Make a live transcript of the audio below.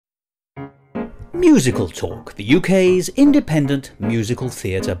Musical Talk, the UK's independent musical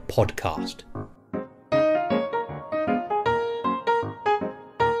theatre podcast.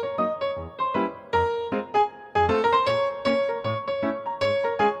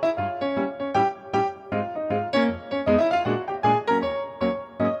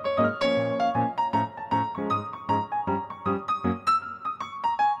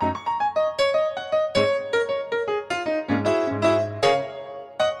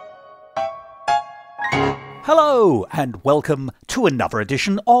 Hello and welcome to another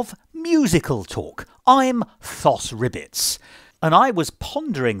edition of Musical Talk. I'm Thos Ribbits, and I was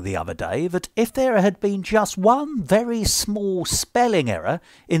pondering the other day that if there had been just one very small spelling error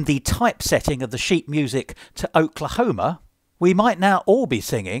in the typesetting of the sheet music to Oklahoma, we might now all be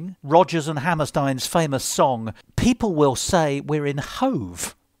singing Rodgers and Hammerstein's famous song, People Will Say We're in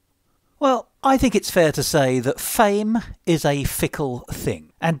Hove. Well, I think it's fair to say that fame is a fickle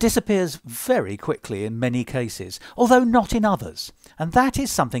thing and disappears very quickly in many cases, although not in others, and that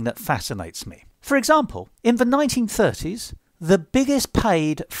is something that fascinates me. For example, in the 1930s, the biggest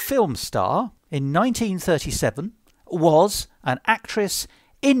paid film star in 1937 was an actress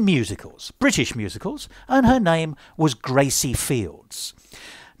in musicals, British musicals, and her name was Gracie Fields.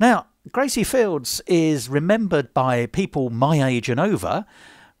 Now, Gracie Fields is remembered by people my age and over,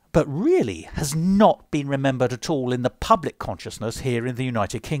 but really has not been remembered at all in the public consciousness here in the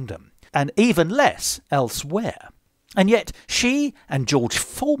United Kingdom, and even less elsewhere. And yet she and George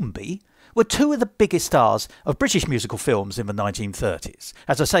Formby were two of the biggest stars of British musical films in the 1930s.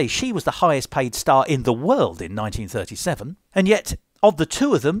 As I say, she was the highest paid star in the world in 1937, and yet of the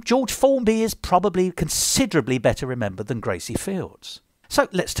two of them, George Formby is probably considerably better remembered than Gracie Fields. So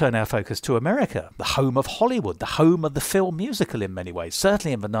let's turn our focus to America, the home of Hollywood, the home of the film musical in many ways,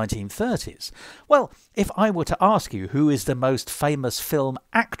 certainly in the 1930s. Well, if I were to ask you who is the most famous film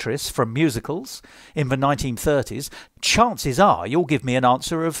actress from musicals in the 1930s, chances are you'll give me an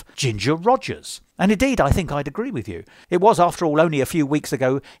answer of Ginger Rogers. And indeed, I think I'd agree with you. It was, after all, only a few weeks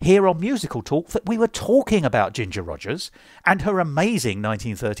ago here on Musical Talk that we were talking about Ginger Rogers and her amazing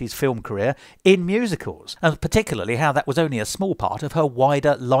 1930s film career in musicals, and particularly how that was only a small part of her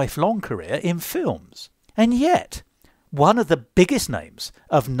wider lifelong career in films. And yet, one of the biggest names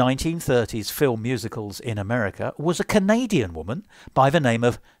of 1930s film musicals in America was a Canadian woman by the name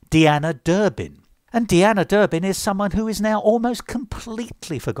of Deanna Durbin. And Deanna Durbin is someone who is now almost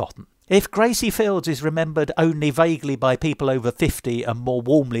completely forgotten. If Gracie Fields is remembered only vaguely by people over 50 and more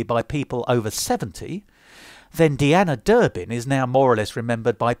warmly by people over 70, then Deanna Durbin is now more or less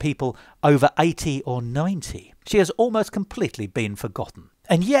remembered by people over 80 or 90. She has almost completely been forgotten.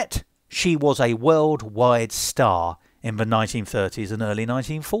 And yet, she was a worldwide star in the 1930s and early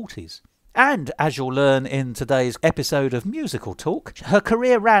 1940s. And, as you'll learn in today's episode of Musical Talk, her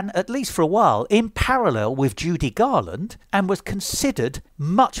career ran, at least for a while, in parallel with Judy Garland and was considered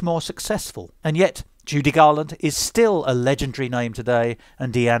much more successful. And yet, Judy Garland is still a legendary name today,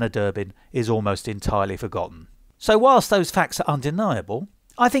 and Deanna Durbin is almost entirely forgotten. So whilst those facts are undeniable,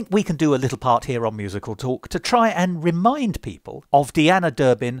 I think we can do a little part here on Musical Talk to try and remind people of Deanna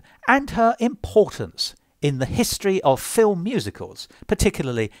Durbin and her importance in the history of film musicals,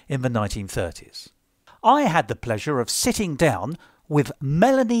 particularly in the 1930s. I had the pleasure of sitting down with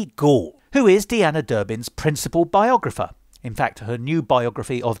Melanie Gall, who is Deanna Durbin's principal biographer. In fact, her new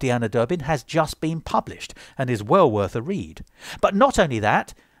biography of Deanna Durbin has just been published and is well worth a read. But not only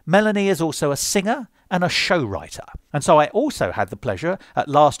that, Melanie is also a singer and a show writer. And so I also had the pleasure at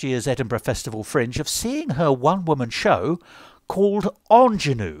last year's Edinburgh Festival Fringe of seeing her one-woman show called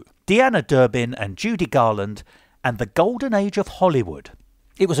Ingenue, Deanna Durbin and Judy Garland and the Golden Age of Hollywood.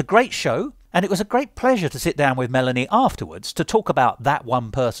 It was a great show, and it was a great pleasure to sit down with Melanie afterwards to talk about that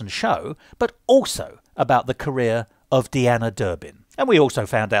one-person show, but also about the career of Deanna Durbin. And we also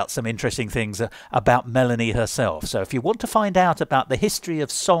found out some interesting things about Melanie herself. So if you want to find out about the history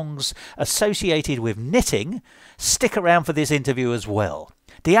of songs associated with knitting, stick around for this interview as well.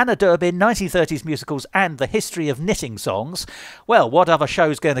 Deanna Durbin, 1930s musicals and the history of knitting songs. Well, what other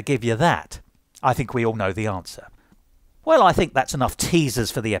show's going to give you that? I think we all know the answer. Well, I think that's enough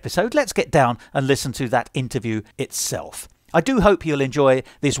teasers for the episode. Let's get down and listen to that interview itself. I do hope you'll enjoy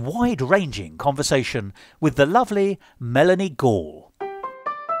this wide-ranging conversation with the lovely Melanie Gall.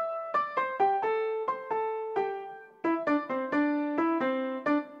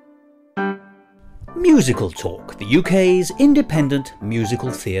 Musical Talk, the UK's independent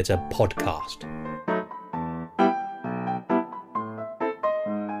musical theatre podcast.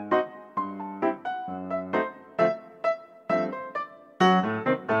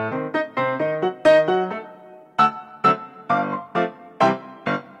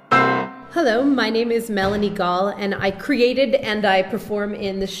 Hello, my name is Melanie Gall, and I created and I perform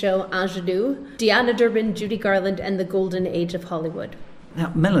in the show Ingenue, Deanna Durbin, Judy Garland, and the Golden Age of Hollywood.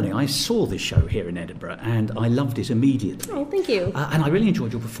 Now, Melanie, I saw this show here in Edinburgh and I loved it immediately. Oh, thank you. And I really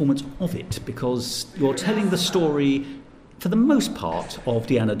enjoyed your performance of it because you're telling the story, for the most part, of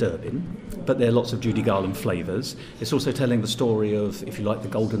Deanna Durbin, but there are lots of Judy Garland flavours. It's also telling the story of, if you like, the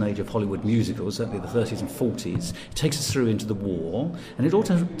golden age of Hollywood musicals, certainly the 30s and 40s. It takes us through into the war, and it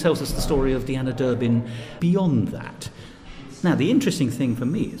also tells us the story of Deanna Durbin beyond that. Now, the interesting thing for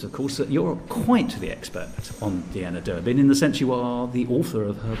me is, of course, that you're quite the expert on Deanna Durbin, in the sense you are the author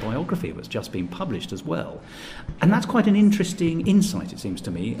of her biography that's just been published as well. And that's quite an interesting insight, it seems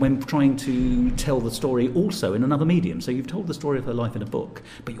to me, when trying to tell the story also in another medium. So you've told the story of her life in a book,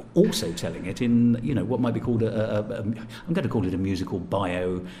 but you're also telling it in, what might be called I'm going to call it a musical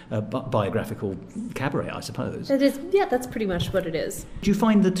biographical cabaret, I suppose. It is, yeah, that's pretty much what it is. Do you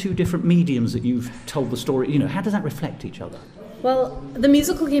find the two different mediums that you've told the story, how does that reflect each other? Well, the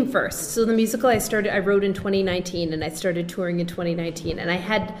musical came first. So the musical I wrote in 2019, and I started touring in 2019. And I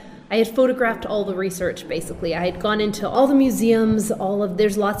had photographed all the research, basically. I had gone into all the museums,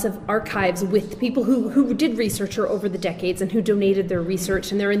 there's lots of archives with people who did research her over the decades and who donated their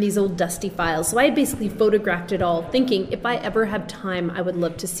research, and they're in these old dusty files. So I had basically photographed it all, thinking if I ever have time, I would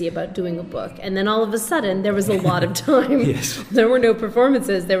love to see about doing a book. And then all of a sudden, there was a lot of time. Yes. There were no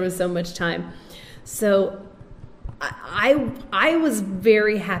performances, there was so much time. So I was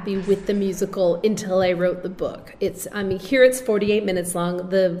very happy with the musical until I wrote the book. Here it's 48 minutes long.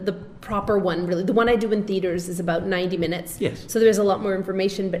 The proper one, really, the one I do in theaters is about 90 minutes. Yes. So there's a lot more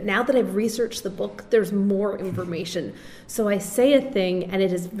information. But now that I've researched the book, there's more information. So I say a thing, and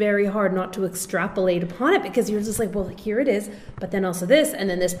it is very hard not to extrapolate upon it, because you're just like, well, here it is, but then also this, and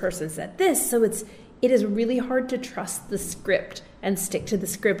then this person said this. So it is really hard to trust the script and stick to the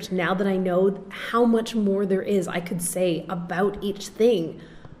script now that I know how much more there is I could say about each thing.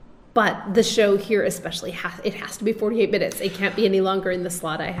 But the show here especially, it has to be 48 minutes. It can't be any longer in the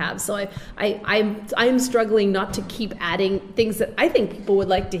slot I have. So I'm struggling not to keep adding things that I think people would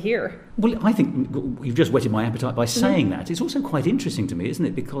like to hear. Well, I think you've just whetted my appetite by saying that. It's also quite interesting to me, isn't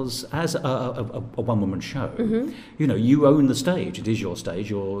it? Because as a one-woman show, you own the stage. It is your stage.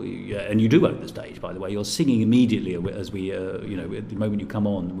 And you do own the stage, by the way. You're singing immediately as we, at the moment you come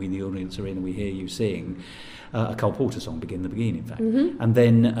on, we in the audience are in and we hear you sing a Cole Porter song, Begin the Begin, in fact. And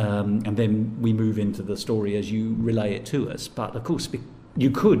then we move into the story as you relay it to us. But, of course, you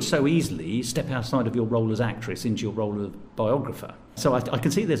could so easily step outside of your role as actress into your role of biographer. So I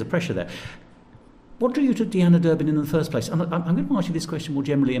can see there's a pressure there. What drew you to Deanna Durbin in the first place? I'm going to ask you this question more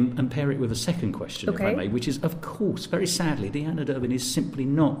generally and pair it with a second question, if I may, which is, of course, very sadly, Deanna Durbin is simply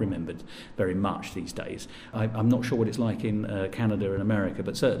not remembered very much these days. I'm not sure what it's like in Canada and America,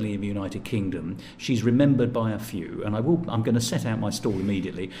 but certainly in the United Kingdom, she's remembered by a few. And I'm going to set out my stall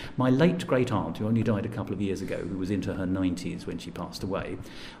immediately. My late great-aunt, who only died a couple of years ago, who was into her 90s when she passed away,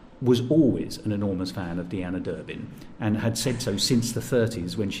 was always an enormous fan of Deanna Durbin and had said so since the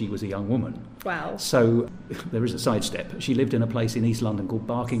 30s when she was a young woman. Wow. So there is a sidestep. She lived in a place in East London called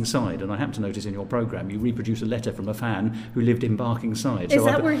Barkingside, and I happen to notice in your programme you reproduce a letter from a fan who lived in Barkingside. Is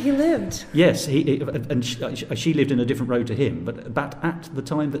that where he lived? Yes, and she lived in a different road to him, but at the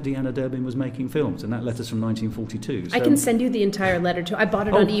time that Deanna Durbin was making films, and that letter's from 1942. So. I can send you the entire letter too. I bought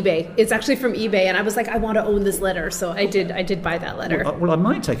it on eBay. It's actually from eBay, and I was like, I want to own this letter, so I did buy that letter. Well, I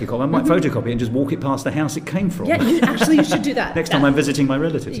might take a copy. I might photocopy it and just walk it past the house it came from. Yeah, you should do that. Next time I'm visiting my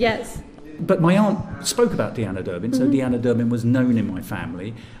relatives. Yes. But my aunt spoke about Deanna Durbin, so Deanna Durbin was known in my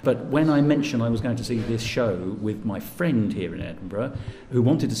family. But when I mentioned I was going to see this show with my friend here in Edinburgh, who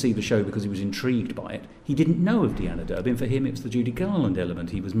wanted to see the show because he was intrigued by it, he didn't know of Deanna Durbin. For him, it was the Judy Garland element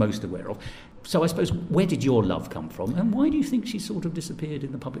he was most aware of. So I suppose, where did your love come from, and why do you think she sort of disappeared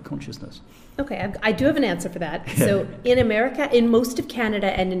in the public consciousness? Okay, I do have an answer for that. So in America, in most of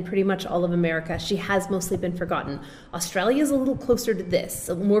Canada and in pretty much all of America, she has mostly been forgotten. Australia is a little closer to this.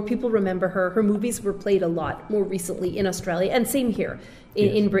 So more people remember her. Her movies were played a lot more recently in Australia, and same here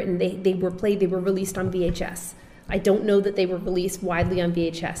in Britain. They were released on VHS. I don't know that they were released widely on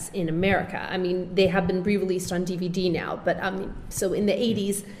VHS in America. I mean, they have been re-released on DVD now, but so in the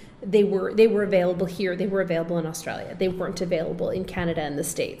 80s, they were available here. They were available in Australia. They weren't available in Canada and the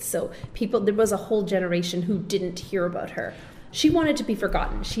States. So there was a whole generation who didn't hear about her. She wanted to be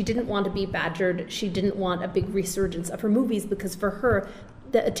forgotten. She didn't want to be badgered. She didn't want a big resurgence of her movies, because for her,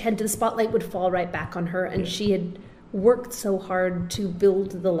 the spotlight would fall right back on her, and she had worked so hard to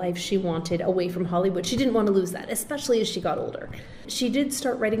build the life she wanted away from Hollywood. She didn't want to lose that, especially as she got older. She did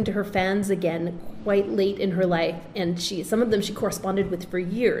start writing to her fans again quite late in her life, and some of them she corresponded with for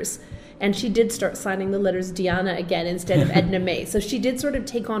years. And she did start signing the letters Deanna again instead of Edna May. So she did sort of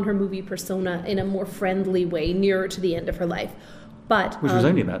take on her movie persona in a more friendly way nearer to the end of her life. Which was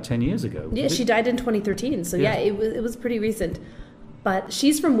only about 10 years ago. Yeah, she died in 2013, so yeah, it was pretty recent. But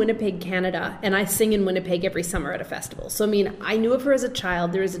she's from Winnipeg, Canada, and I sing in Winnipeg every summer at a festival. So, I mean, I knew of her as a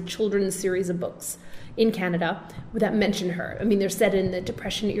child. There is a children's series of books in Canada that mention her. I mean, they're set in the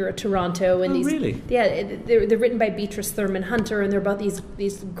Depression-era Toronto. And really? Yeah, they're written by Beatrice Thurman Hunter, and they're about these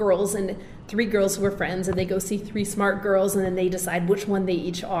girls, and 3 girls who are friends, and they go see 3 smart girls, and then they decide which one they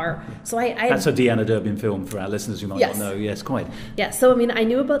each are. So That's a Deanna Durbin film for our listeners who might not know. Yes, quite. Yeah, so I mean, I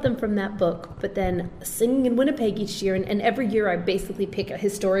knew about them from that book, but then singing in Winnipeg each year, and every year I basically pick a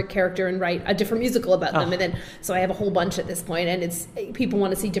historic character and write a different musical about them, and then so I have a whole bunch at this point, and it's people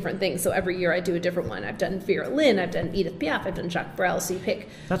want to see different things, so every year I do a different one. I've done Vera Lynn, I've done Edith Piaf, I've done Jacques Brel, so you pick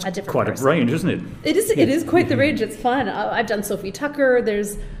a different person. Quite a range, isn't it? It is quite the range. It's fun. I've done Sophie Tucker.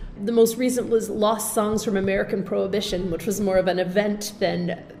 The most recent was Lost Songs from American Prohibition, which was more of an event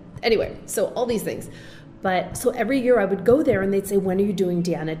than... Anyway, so all these things. But so every year I would go there and they'd say, when are you doing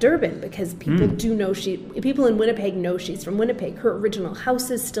Deanna Durbin? Because people do know people in Winnipeg know she's from Winnipeg. Her original house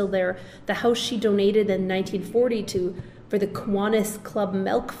is still there. The house she donated in 1940 for the Kiwanis Club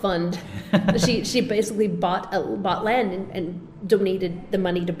Milk Fund. she basically bought land and donated the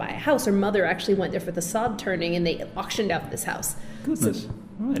money to buy a house. Her mother actually went there for the sod turning, and they auctioned out this house. Goodness.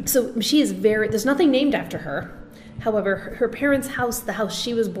 Right. So she is there's nothing named after her. However, her parents' house, the house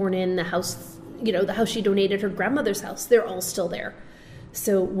she was born in, the house she donated, her grandmother's house, they're all still there.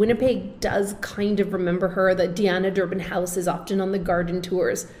 So Winnipeg does kind of remember her. The Deanna Durbin house is often on the garden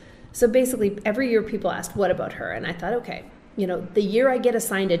tours. So basically, every year people asked, what about her? And I thought, okay, the year I get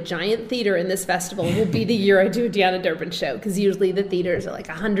assigned a giant theater in this festival will be the year I do a Deanna Durbin show, because usually the theaters are like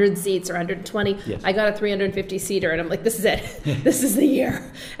 100 seats or 120. Yes. I got a 350-seater, and I'm like, this is it. This is the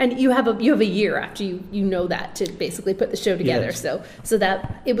year. And you have a year after you know that to basically put the show together. Yes. So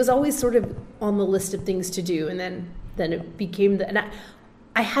that it was always sort of on the list of things to do, and then it became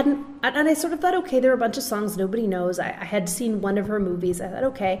I sort of thought, okay, there are a bunch of songs nobody knows. I had seen one of her movies. I thought,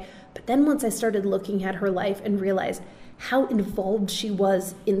 okay. But then once I started looking at her life and realized how involved she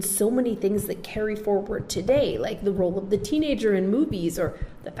was in so many things that carry forward today, like the role of the teenager in movies, or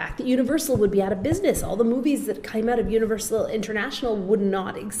the fact that Universal would be out of business. All the movies that came out of Universal International would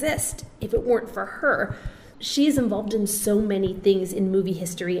not exist if it weren't for her. She is involved in so many things in movie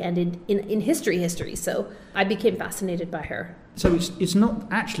history and in history. So I became fascinated by her. So it's not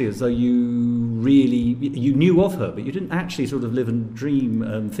actually as though you knew of her, but you didn't actually sort of live and dream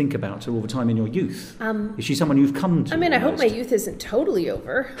and think about her all the time in your youth. Is she someone you've come to? I mean, I hope my youth isn't totally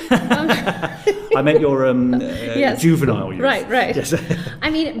over. I meant your yes. juvenile youth. Right. Yes. I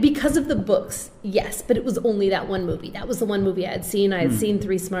mean, because of the books, yes, but it was only that one movie. That was the one movie I had seen. I had seen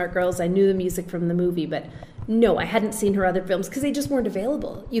 3 Smart Girls. I knew the music from the movie, but no, I hadn't seen her other films because they just weren't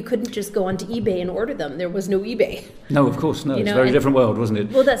available. You couldn't just go onto eBay and order them. There was no eBay. No, of course, no. It's a very different world, wasn't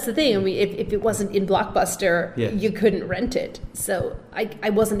it? Well, that's the thing. I mean, if it wasn't in Blockbuster, you couldn't rent it. So I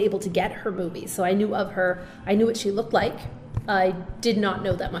wasn't able to get her movie. So I knew of her. I knew what she looked like. I did not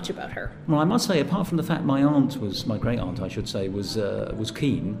know that much about her. Well, I must say, apart from the fact my great aunt, I should say, was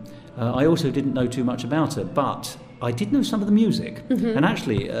keen, I also didn't know too much about her, but I did know some of the music. Mm-hmm. And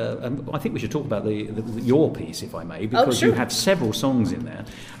actually, I think we should talk about your piece, if I may, because you have several songs in there.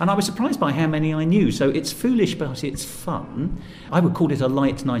 And I was surprised by how many I knew. So it's foolish, but it's fun. I would call it a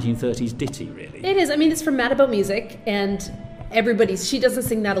light 1930s ditty, really. It is. I mean, it's from Mad About Music, and she doesn't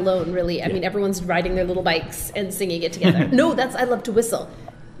sing that alone, really. I mean, everyone's riding their little bikes and singing it together. No, that's I Love to Whistle.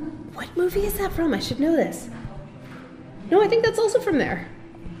 What movie is that from? I should know this. No, I think that's also from there.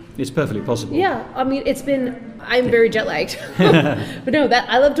 It's perfectly possible. Yeah, I mean, I'm very jet lagged. But no, that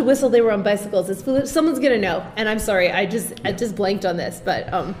I Love to Whistle, they were on bicycles. It's foolish. Someone's going to know. And I'm sorry, I just blanked on this, but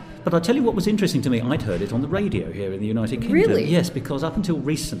But I'll tell you what was interesting to me. I'd heard it on the radio here in the United Kingdom. Really? Yes, because up until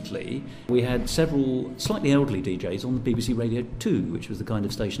recently, we had several slightly elderly DJs on the BBC Radio 2, which was the kind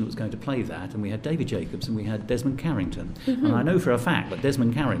of station that was going to play that. And we had David Jacobs and we had Desmond Carrington. Mm-hmm. And I know for a fact that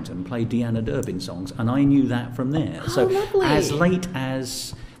Desmond Carrington played Deanna Durbin songs, and I knew that from there. Oh, so lovely. As late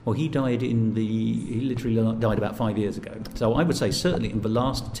as... Well, he literally died about 5 years ago. So I would say certainly in the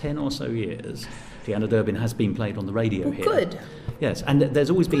last 10 or so years, Deanna Durbin has been played on the radio here. Good. Yes, and there's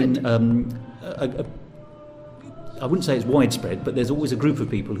always been I wouldn't say it's widespread, but there's always a group of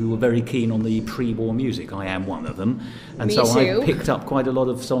people who are very keen on the pre-war music. I am one of them. And Me so too. I picked up quite a lot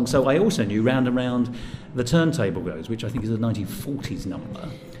of songs. So I also knew Round and Round the Turntable Goes, which I think is a 1940s number.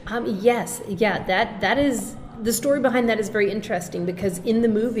 Yes, yeah, that is... The story behind that is very interesting because in the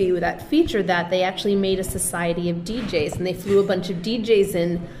movie that featured that, they actually made a society of DJs and they flew a bunch of DJs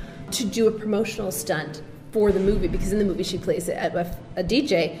in to do a promotional stunt for the movie, because in the movie she plays a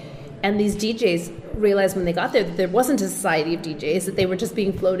DJ, and these DJs realized when they got there that there wasn't a society of DJs, that they were just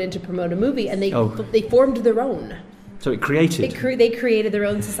being flown in to promote a movie, and they formed their own. So it created... They created their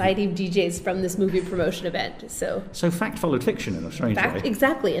own society of DJs from this movie promotion event. So fact followed fiction in a strange way.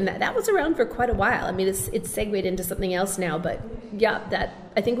 Exactly, and that was around for quite a while. I mean, it's segued into something else now, but yeah, that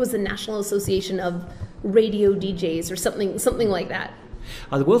I think was the National Association of Radio DJs or something like that.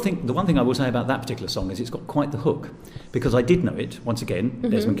 The one thing I will say about that particular song is it's got quite the hook, because I did know it. Once again,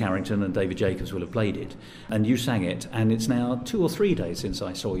 Desmond Carrington and David Jacobs will have played it, and you sang it, and it's now 2 or 3 days since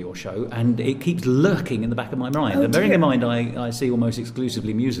I saw your show, and it keeps lurking in the back of my mind. And bearing in mind I see almost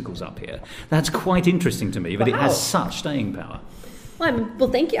exclusively musicals up here, that's quite interesting to me, but it has such staying power. Well,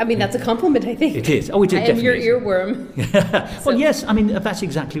 thank you. I mean, that's a compliment, I think. It is. Oh, it I am your earworm. Well, yes, I mean, that's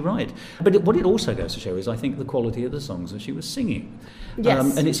exactly right. But what it also goes to show is, I think, the quality of the songs that she was singing.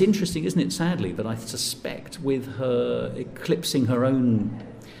 Yes. And it's interesting, isn't it, sadly, that I suspect with her eclipsing her own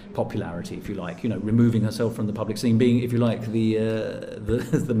popularity, if you like, removing herself from the public scene, being, if you like,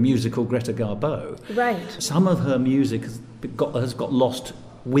 the musical Greta Garbo. Right. Some of her music has got lost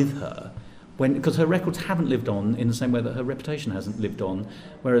with her. Because her records haven't lived on in the same way that her reputation hasn't lived on,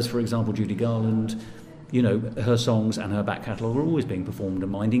 whereas, for example, Judy Garland, her songs and her back catalogue are always being performed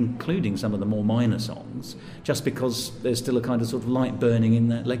and mined, including some of the more minor songs, just because there's still a kind of sort of light burning in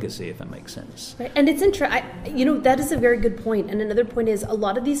that legacy, if that makes sense. Right. And it's interesting. That is a very good point. And another point is a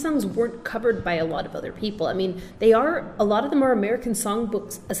lot of these songs weren't covered by a lot of other people. I mean, a lot of them are American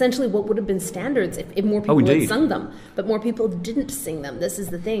songbooks, essentially what would have been standards if more people had sung them, but more people didn't sing them. This is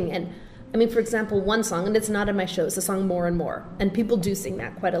the thing. And I mean, for example, one song, and it's not in my show, it's the song More and More, and people do sing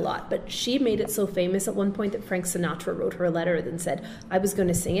that quite a lot, but she made it so famous at one point that Frank Sinatra wrote her a letter and said, I was going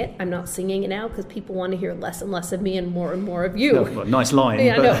to sing it, I'm not singing it now because people want to hear less and less of me and more of you. No, well, nice line.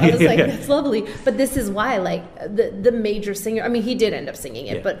 Yeah, I know, I was like, that's lovely, but this is why, the major singer, I mean, he did end up singing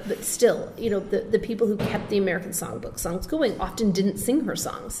it, but still, the people who kept the American songbook songs going often didn't sing her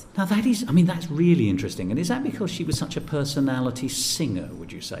songs. Now that's really interesting, and is that because she was such a personality singer,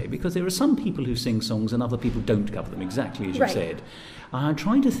 would you say? Because there are some people who sing songs and other people don't cover them, exactly as you said. I'm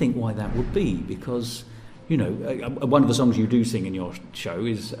trying to think why that would be, because, one of the songs you do sing in your show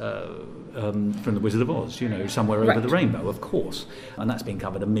is from The Wizard of Oz, Somewhere Over the Rainbow, of course. And that's been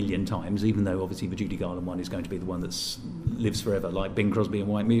covered a million times, even though obviously the Judy Garland one is going to be the one that lives forever, like Bing Crosby and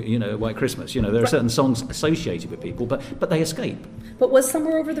White Christmas. There are certain songs associated with people, but they escape. But was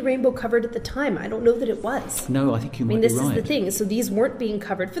Somewhere Over the Rainbow covered at the time? I don't know that it was. No, I think you might be right. This is the thing. So these weren't being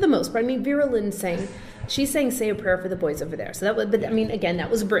covered for the most part. I mean, Vera Lynn sang Say a Prayer for the Boys Over There. So that was, but I mean, again, that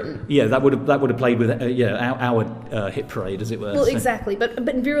was Britain. Yeah, that would have played with our hit parade, as it were. Well, exactly. But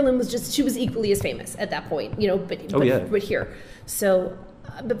Vera Lynn she was equally as famous at that point, but here. So,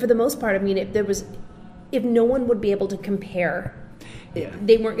 but for the most part, I mean, if no one would be able to compare,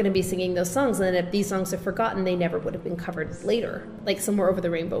 they weren't going to be singing those songs. And then if these songs are forgotten, they never would have been covered later, like Somewhere Over the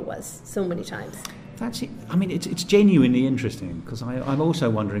Rainbow was so many times. That's it. I mean, it's genuinely interesting, because I'm also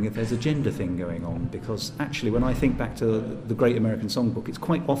wondering if there's a gender thing going on, because actually when I think back to the Great American Songbook, it's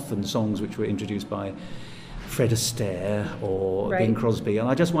quite often songs which were introduced by Fred Astaire or Bing Crosby, and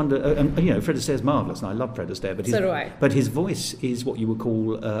I just wonder, Fred Astaire's marvellous, and I love Fred Astaire, but so do I. But his voice is what you would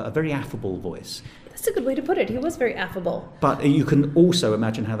call a very affable voice. That's a good way to put it. He was very affable. But you can also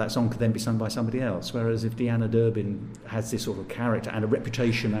imagine how that song could then be sung by somebody else, whereas if Deanna Durbin has this sort of character and a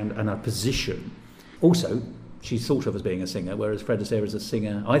reputation and a position. Also, she's thought of as being a singer, whereas Fred Astaire is a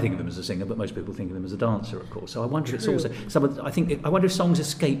singer. I think of him as a singer, but most people think of him as a dancer, of course. So I wonder if it's also I wonder if songs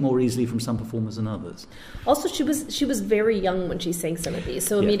escape more easily from some performers than others. Also, she was very young when she sang some of these.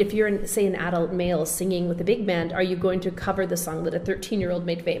 So I mean, if you're say an adult male singing with a big band, are you going to cover the song that a 13-year-old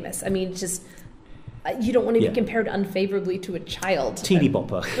made famous? I mean, just you don't want to be compared unfavorably to a child. Teeny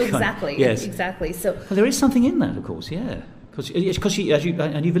bopper. Exactly. Yes. Exactly. So there is something in that, of course. Yeah. Because she, as you've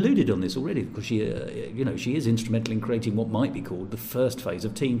alluded on this already, because she is instrumental in creating what might be called the first phase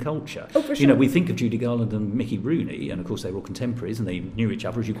of teen culture. Oh, for sure. We think of Judy Garland and Mickey Rooney, and of course they were all contemporaries, and they knew each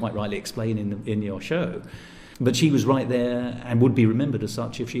other, as you quite rightly explain in your show. But she was right there, and would be remembered as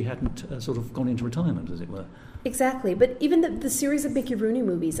such if she hadn't sort of gone into retirement, as it were. Exactly, but even the series of Mickey Rooney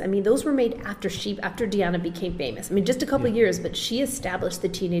movies, I mean, those were made after Deanna became famous. I mean, just a couple of years, but she established the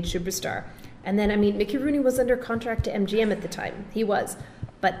teenage superstar. And then, I mean, Mickey Rooney was under contract to MGM at the time. He was.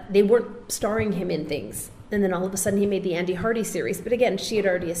 But they weren't starring him in things. And then all of a sudden he made the Andy Hardy series. But again, she had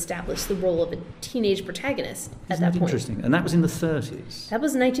already established the role of a teenage protagonist at that point. Interesting. And that was in the 30s. That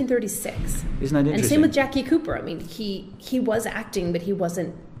was 1936. Isn't that interesting? And same with Jackie Cooper. I mean, he was acting, but he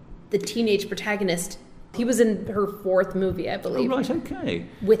wasn't the teenage protagonist. He was in her 4th movie, I believe. Oh, right, okay.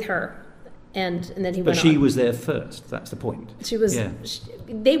 With her. And then he went on. But she was there first, that's the point. She was. Yeah.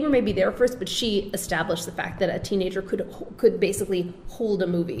 They were maybe there first, but she established the fact that a teenager could basically hold a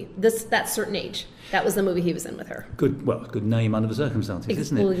movie. That certain age. That was the movie he was in with her. Good name under the circumstances,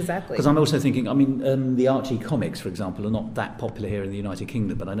 isn't it? Well, exactly. Because I'm also thinking, I mean, the Archie comics, for example, are not that popular here in the United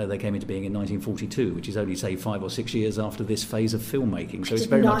Kingdom, but I know they came into being in 1942, which is only, say, 5 or 6 years after this phase of filmmaking. So I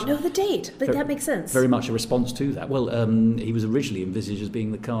did not know the date, but that makes sense. Very much a response to that. Well, he was originally envisaged as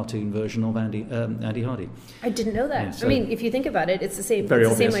being the cartoon version of Andy Hardy. I didn't know that. Yeah, so I mean, if you think about it, it's the same. Very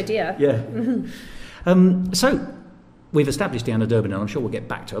it's obvious. The same idea. Yeah. So we've established Deanna Durbin, and I'm sure we'll get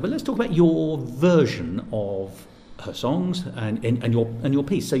back to her. But let's talk about your version of her songs and your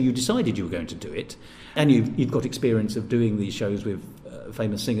piece. So you decided you were going to do it, and you've got experience of doing these shows with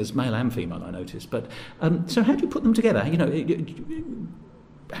famous singers, male and female, I noticed. But so how do you put them together? You know,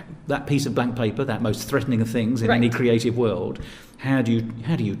 that piece of blank paper, that most threatening of things in any creative world. How do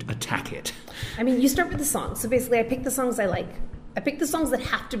you attack it? I mean, you start with the songs. So basically, I pick the songs I like. I picked the songs that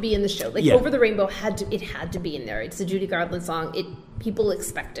have to be in the show. Like Over the Rainbow had to be in there. It's a Judy Garland song. People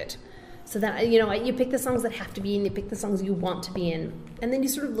expect it. So that, you know, you pick the songs that have to be in, you pick the songs you want to be in, and then you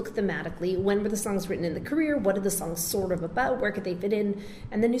sort of look thematically. When were the songs written in the career? What are the songs sort of about? Where could they fit in?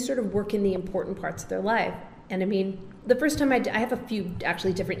 And then you sort of work in the important parts of their life. And I mean, the first time I have a few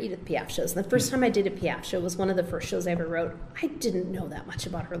actually different Edith Piaf shows. And the first time I did a Piaf show was one of the first shows I ever wrote. I didn't know that much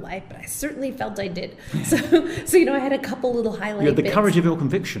about her life, but I certainly felt I did. So you know, I had a couple little highlight You had the bits. courage of your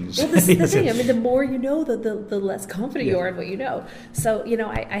convictions. Well, this is the thing. I mean, the more you know, the less confident you are in what you know. So, you know,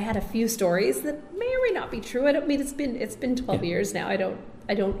 I had a few stories that may or may not be true. I don't mean it's been 12 years now. I don't.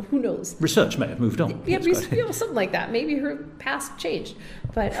 Who knows? Research may have moved on. Yeah, you know, something like that. Maybe her past changed.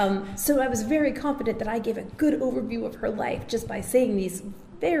 But so I was very confident that I gave a good overview of her life just by saying these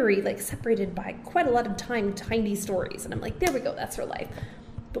very, separated by quite a lot of time, tiny stories. And I'm like, there we go, that's her life.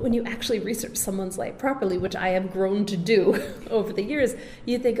 But when you actually research someone's life properly, which I have grown to do over the years,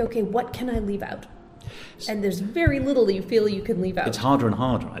 you think, okay, what can I leave out? And there's very little you feel you can leave out. It's harder and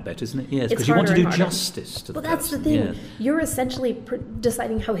harder, I bet, isn't it? Yes, because you want to do justice to the person. Well, that's the thing. Yeah. You're essentially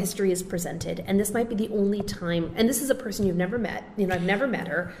deciding how history is presented, and this might be the only time. And this is a person you've never met. You know, I've never met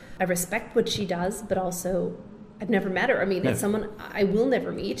her. I respect what she does, but also I've never met her. I mean, it's someone I will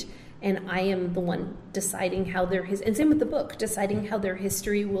never meet, and I am the one deciding how and same with the book, deciding how their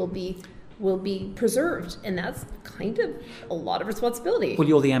history will be preserved, and that's kind of a lot of responsibility. Well,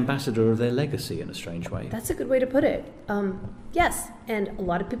 you're the ambassador of their legacy in a strange way. That's a good way to put it. Yes, and a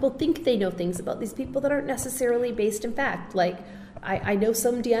lot of people think they know things about these people that aren't necessarily based in fact. Like, I know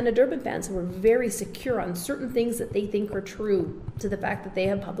some Deanna Durbin fans who are very secure on certain things that they think are true, to the fact that they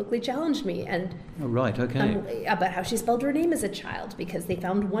have publicly challenged me and about how she spelled her name as a child, because they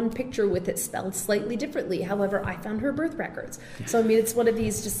found one picture with it spelled slightly differently. However, I found her birth records. So I mean, it's one of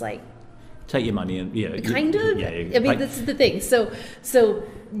these just like, take your money and kind of. I mean, that's the thing. So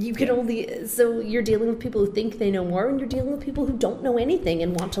you can only. So you're dealing with people who think they know more, and you're dealing with people who don't know anything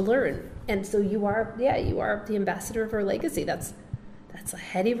and want to learn. And so you are the ambassador of her legacy. That's a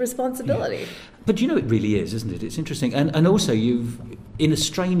heady responsibility. Yeah. But you know, it really is, isn't it? It's interesting, and also you've, in a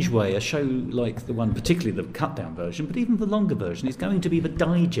strange way, a show like the one, particularly the cut down version, but even the longer version, is going to be the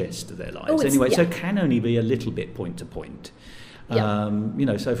digest of their lives anyway. So it can only be a little bit point to point. Yeah. You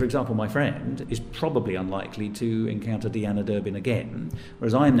know, so for example, my friend is probably unlikely to encounter Deanna Durbin again,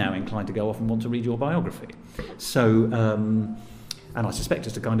 whereas I am now inclined to go off and want to read your biography. So, and I suspect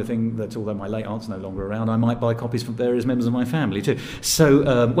it's the kind of thing that, although my late aunt's no longer around, I might buy copies from various members of my family too.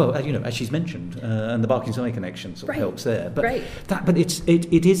 So, well, you know, as she's mentioned, and the Barking's Eye connection sort of helps there. But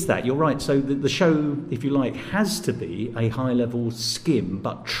it is that, you're right. So the show, if you like, has to be a high-level skim,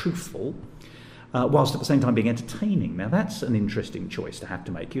 but truthful. Whilst at the same time being entertaining. Now, that's an interesting choice to have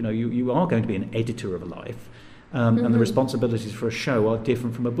to make. You know, you are going to be an editor of a life, and the responsibilities for a show are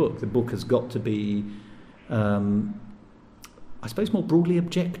different from a book. The book has got to be, I suppose, more broadly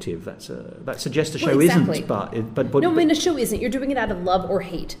objective. That suggests a show isn't, but no, I mean, a show isn't. You're doing it out of love or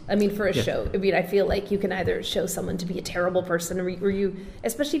hate. I mean, for a show, I mean, I feel like you can either show someone to be a terrible person, or you,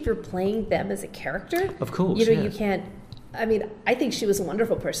 especially if you're playing them as a character. Of course, you know, you can't. I mean, I think she was a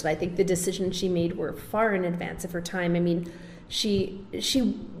wonderful person. I think the decisions she made were far in advance of her time. I mean, she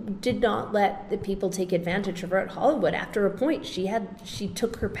did not let the people take advantage of her at Hollywood. After a point, she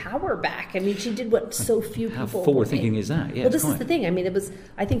took her power back. I mean, she did what so few people. How forward thinking is that? Yeah, well, this is the thing. I mean,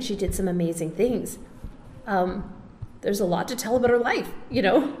 I think she did some amazing things. There's a lot to tell about her life,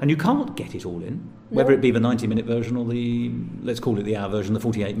 And you can't get it all in, whether it be the 90-minute version or let's call it the hour version, the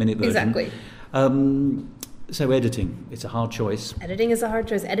 48-minute version. Exactly. So editing, it's a hard choice. Editing is a hard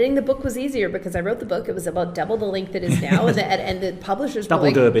choice. Editing the book was easier because I wrote the book. It was about double the length it is now, and the publishers were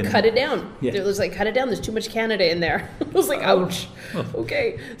like, Durbin. cut it down. Yeah. It was like, cut it down. There's too much Canada in there. I was like, ouch.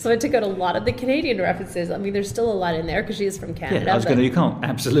 Okay. So I took out a lot of the Canadian references. I mean, there's still a lot in there because she is from Canada. Yeah, you can't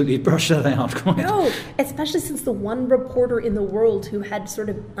absolutely brush that out. Quite. No, especially since the one reporter in the world who had sort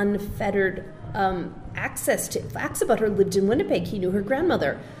of unfettered access to facts about her lived in Winnipeg. He knew her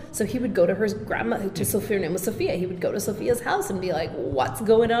grandmother. So he would go to her grandmother, her name was Sophia. He would go to Sophia's house and be like, what's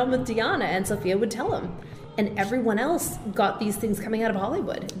going on with Deanna? And Sophia would tell him. And everyone else got these things coming out of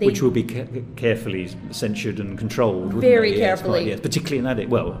Hollywood. Which will be carefully censured and controlled, very carefully. Yes, particularly in that,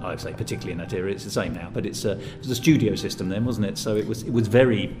 well, I would say particularly in that era, it's the same now, but it was a studio system then, wasn't it? So it was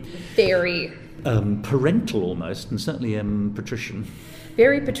very... Very... parental almost, and certainly patrician.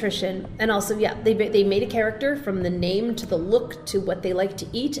 Very patrician, and also, they made a character from the name to the look to what they like to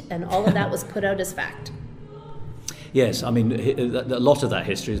eat, and all of that was put out as fact. Yes, I mean, a lot of that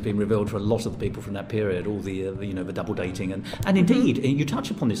history has been revealed for a lot of the people from that period, all the double dating. And indeed, you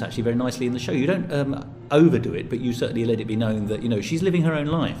touch upon this actually very nicely in the show. You don't overdo it, but you certainly let it be known that, she's living her own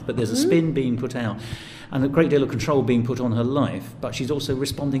life, but there's a spin being put out and a great deal of control being put on her life, but she's also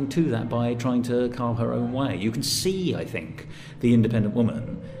responding to that by trying to carve her own way. You can see, I think, the independent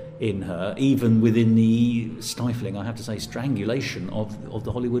woman in her, even within the stifling, I have to say, strangulation of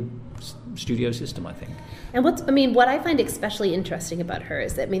the Hollywood studio system, I think. And what I find especially interesting about her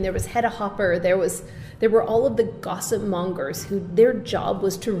is that, there was Hedda Hopper, there were all of the gossip mongers who their job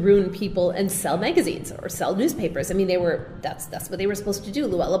was to ruin people and sell magazines or sell newspapers. That's what they were supposed to do.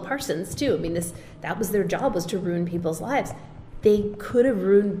 Luella Parsons too. That was their job, was to ruin people's lives. They could have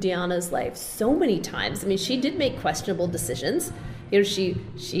ruined Deanna's life so many times. She did make questionable decisions.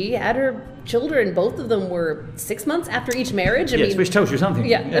 She had her children. Both of them were 6 months after each marriage. Which tells you something.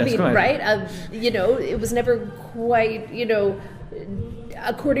 Yeah, yes, right? It was never quite,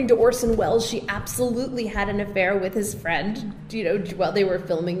 according to Orson Welles, she absolutely had an affair with his friend, while they were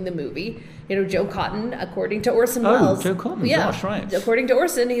filming the movie. Joe Cotton, according to Orson Welles. Oh, Joe Cotton, gosh, right. According to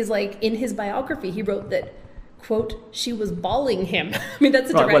Orson, he's like, in his biography, he wrote that, quote, she was bawling him.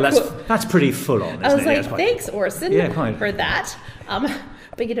 That's a direct quote. That's pretty full on, isn't it? I was like, thanks, Orson, for that.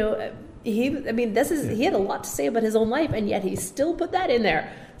 But he had a lot to say about his own life, and yet he still put that in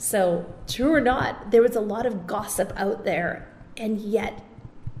there. So, true or not, there was a lot of gossip out there, and yet,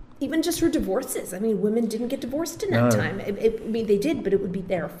 even just her divorces. Women didn't get divorced in that time. They did, but it would be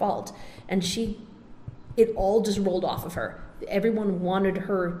their fault. And it all just rolled off of her. Everyone wanted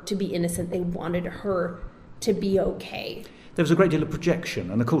her to be innocent. They wanted her to be okay. There was a great deal of projection,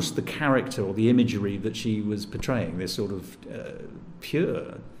 and of course the character or the imagery that she was portraying, this sort of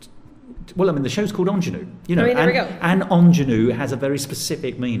pure... Well, the show's called Ingenue, there we go. And Ingenue has a very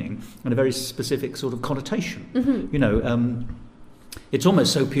specific meaning and a very specific sort of connotation. Mm-hmm. It's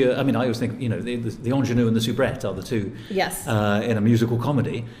almost so pure. I always think, the ingenue and the soubrette are the two in a musical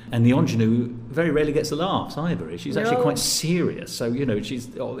comedy, and the ingenue very rarely gets the laughs either. She's actually quite serious. So, she's,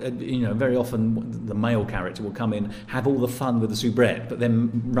 very often the male character will come in, have all the fun with the soubrette, but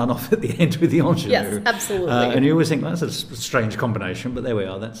then run off at the end with the ingenue. Yes, absolutely. And you always think, that's a strange combination, but there we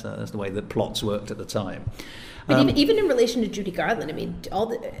are. That's the way that plots worked at the time. But even in relation to Judy Garland,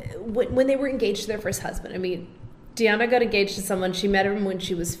 when they were engaged to their first husband, Deanna got engaged to someone. She met him when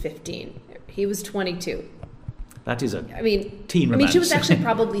she was 15. He was 22. That is a teen romance. She was actually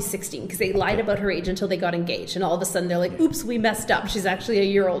probably 16 because they lied about her age until they got engaged, and all of a sudden they're like, "Oops, we messed up. She's actually a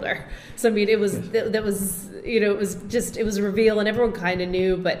year older." So it was it was a reveal, and everyone kind of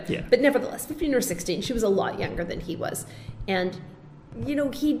knew, but nevertheless, 15 or 16, she was a lot younger than he was, and he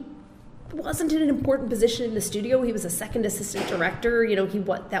wasn't in an important position in the studio. He was a second assistant director.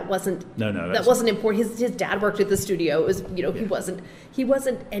 That wasn't important. His dad worked at the studio. It was he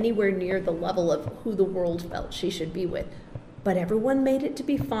wasn't anywhere near the level of who the world felt she should be with. But everyone made it to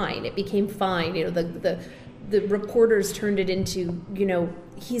be fine. It became fine. The reporters turned it into,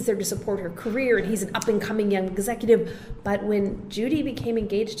 he's there to support her career and he's an up and coming young executive. But when Judy became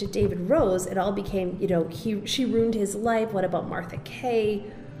engaged to David Rose, it all became, she ruined his life. What about Martha Kay?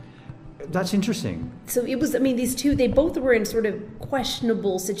 That's interesting. So it was, these two, they both were in sort of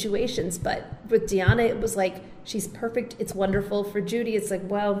questionable situations, but with Deanna, it was like, she's perfect, it's wonderful. For Judy, it's like,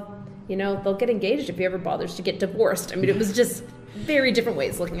 well, they'll get engaged if he ever bothers to get divorced. I mean, it was just very different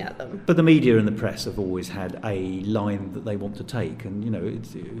ways looking at them. But the media and the press have always had a line that they want to take, and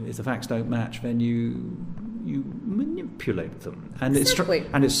if the facts don't match, then you manipulate them. And exactly.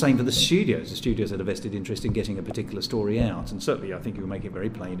 It's the same for the studios. The studios had a vested interest in getting a particular story out, and certainly I think you were making it very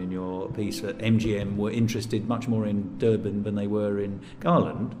plain in your piece that MGM were interested much more in Durbin than they were in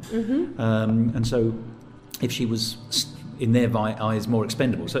Garland. Mm-hmm. And so if she was, in their eyes, more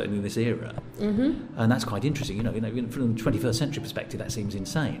expendable, certainly in this era. Mm-hmm. And that's quite interesting. From the 21st century perspective, that seems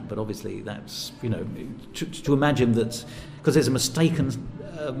insane. But obviously, that's, to imagine that, because there's a mistaken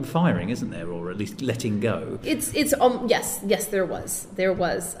firing, isn't there, or at least letting go. Yes, there was.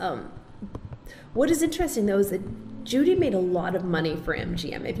 What is interesting though is that Judy made a lot of money for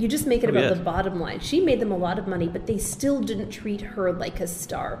MGM. If you just make it about the bottom line, she made them a lot of money, but they still didn't treat her like a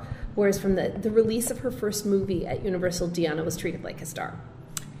star. Whereas from the release of her first movie at Universal, Deanna was treated like a star.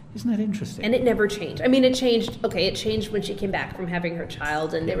 Isn't that interesting? And it never changed. I mean, it changed when she came back from having her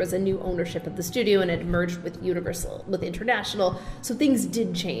child, and there was a new ownership of the studio, and it merged with Universal, with International. So things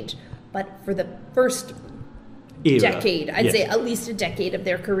did change. But for the first decade, I'd say at least a decade of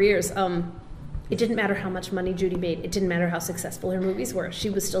their careers, it didn't matter how much money Judy made. It didn't matter how successful her movies were. She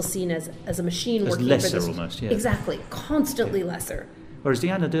was still seen as a machine working lesser for this. Almost, yeah. Exactly. Constantly lesser. Whereas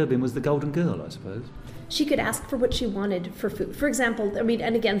Deanna Durbin was the golden girl, I suppose. She could ask for what she wanted for food. For example,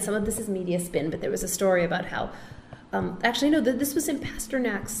 and again, some of this is media spin, but there was a story about how, this was in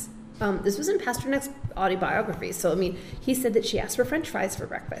Pasternak's autobiography. So, he said that she asked for French fries for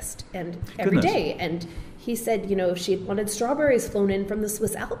breakfast every day. And he said, if she had wanted strawberries flown in from the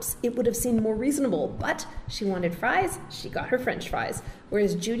Swiss Alps, it would have seemed more reasonable. But she wanted fries, she got her French fries.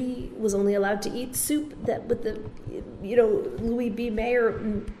 Whereas Judy was only allowed to eat soup that with the, Louis B. Mayer,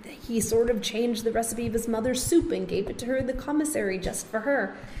 he sort of changed the recipe of his mother's soup and gave it to her in the commissary just for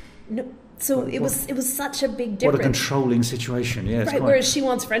her. No. So it was such a big difference. What a controlling situation, yeah. Right, whereas she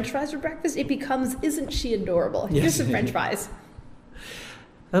wants French fries for breakfast, it becomes, isn't she adorable? Here's some French fries.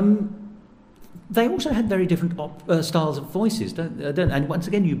 They also had very different styles of voices, and once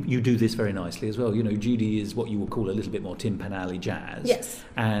again, you do this very nicely as well. Judy is what you would call a little bit more timpanelli jazz. Yes.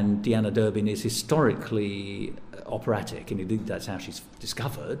 And Deanna Durbin is historically operatic, and indeed that's how she's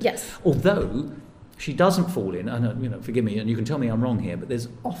discovered. Yes. Although she doesn't fall in, and forgive me, and you can tell me I'm wrong here, but there's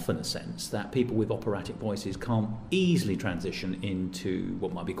often a sense that people with operatic voices can't easily transition into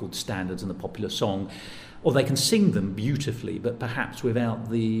what might be called standards in the popular song, or they can sing them beautifully, but perhaps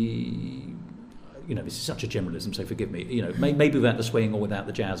without the... this is such a generalism, so forgive me. Maybe without the swing or without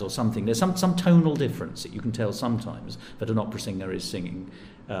the jazz or something. There's some tonal difference that you can tell sometimes that an opera singer is singing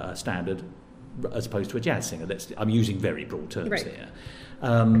standard as opposed to a jazz singer. I'm using very broad terms here.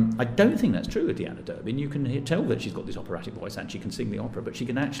 I don't think that's true with Deanna Durbin. You can tell that she's got this operatic voice and she can sing the opera, but she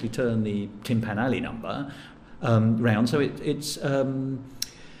can actually turn the timpanelli number round. So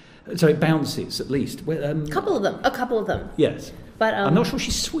it bounces at least. A couple of them. Yes. But I'm not sure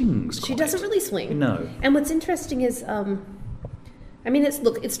she swings quite. She doesn't really swing. No. And what's interesting is,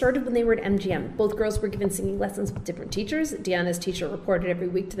 it started when they were at MGM. Both girls were given singing lessons with different teachers. Deanna's teacher reported every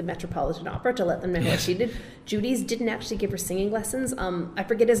week to the Metropolitan Opera to let them know what she did. Judy's didn't actually give her singing lessons. I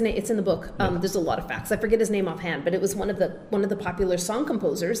forget his name. It's in the book. There's a lot of facts. I forget his name offhand, but it was one of the popular song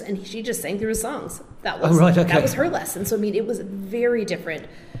composers, and she just sang through his songs. That was her lesson. So it was very different.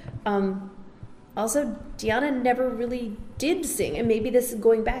 Also, Deanna never really did sing, and maybe this is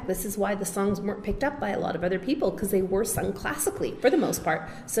going back. This is why the songs weren't picked up by a lot of other people, because they were sung classically for the most part.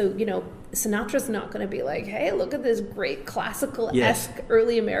 So, Sinatra's not going to be like, hey, look at this great classical-esque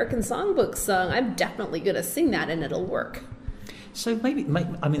early American songbook song. I'm definitely going to sing that, and it'll work. So maybe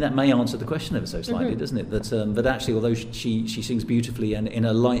that may answer the question ever so slightly, doesn't it? That actually, although she sings beautifully and in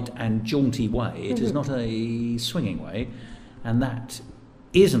a light and jaunty way, it is not a swinging way, and that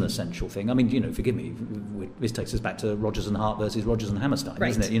is an essential thing. Forgive me, this takes us back to Rodgers and Hart versus Rodgers and Hammerstein,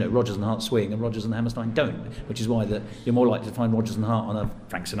 isn't it? Rodgers and Hart swing and Rodgers and Hammerstein don't, which is why you're more likely to find Rodgers and Hart on a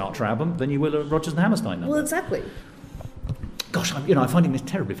Frank Sinatra album than you will a Rodgers and Hammerstein number. Well, exactly. Gosh, I'm finding this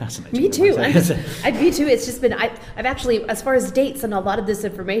terribly fascinating. Me too. Me too. It's just been, I've actually, as far as dates and a lot of this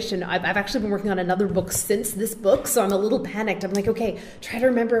information, I've actually been working on another book since this book, so I'm a little panicked. I'm like, okay, try to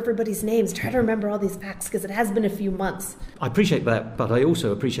remember everybody's names, try to remember all these facts, because it has been a few months. I appreciate that, but I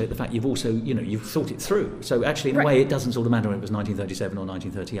also appreciate the fact you've also, you've thought it through. So actually, in a way, it doesn't sort of matter whether it was 1937 or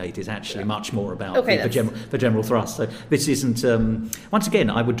 1938. It's actually much more about the general thrust. So this isn't, once again,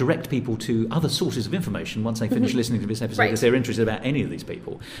 I would direct people to other sources of information once they finish listening to this episode, if they're interested interested about any of these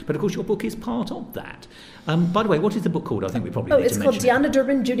people. But of course, your book is part of that. By the way, what is the book called? I think we probably need to mention it. It's called Deanna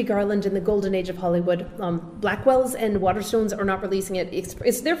Durbin, Judy Garland in the Golden Age of Hollywood. Blackwell's and Waterstones are not releasing it.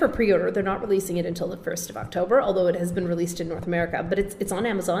 It's there for pre-order. They're not releasing it until the 1st of October, although it has been released in North America. But it's on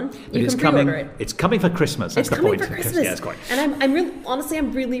Amazon. You can pre-order it. It's coming for Christmas. That's the point. It's coming for Christmas. Yeah, it's quite. And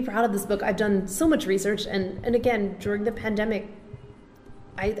I'm really proud of this book. I've done so much research, and again, during the pandemic,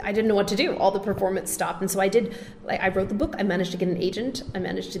 I didn't know what to do. All the performance stopped. And so I wrote the book. I managed to get an agent.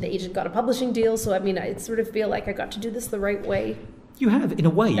 The agent got a publishing deal. So, I sort of feel like I got to do this the right way. You have, in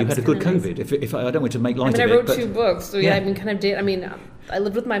a way, you had a good COVID. Nice. If I don't want to make light of it. I wrote 2 books. So, yeah, I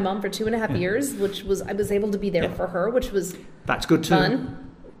lived with my mom for 2.5 years, I was able to be there for her, which was That's good too. Fun.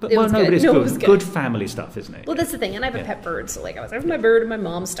 But, it was good. Good family stuff, isn't it? Well, that's the thing. And I have a pet bird. So, I was there with my bird and my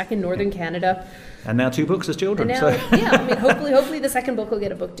mom stuck in northern Canada. And now 2 books as children. And now, hopefully the second book will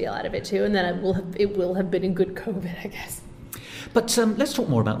get a book deal out of it too. And then it will have been in good COVID, I guess. But let's talk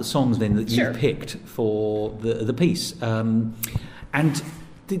more about the songs then that you picked for the piece.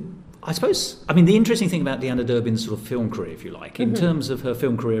 I suppose, the interesting thing about Deanna Durbin's sort of film career, if you like, in terms of her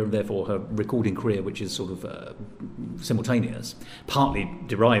film career and therefore her recording career, which is sort of simultaneous, partly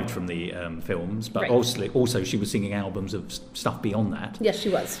derived from the films, but also she was singing albums of stuff beyond that. Yes, she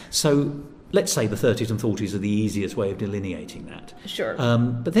was. So let's say the 30s and 40s are the easiest way of delineating that. Sure.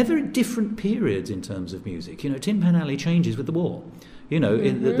 But they're very different periods in terms of music. Tin Pan Alley changes with the war. In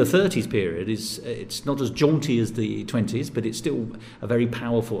the 30s period it's not as jaunty as the 20s, but it's still a very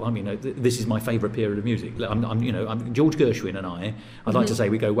powerful. This is my favourite period of music. I'm George Gershwin and I'd like to say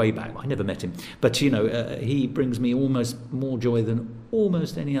we go way back. I never met him, but he brings me almost more joy than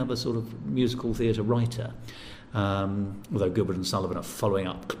almost any other sort of musical theatre writer. Although Gilbert and Sullivan are following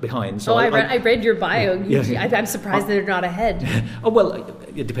up behind. So I read your bio. I'm surprised they're not ahead.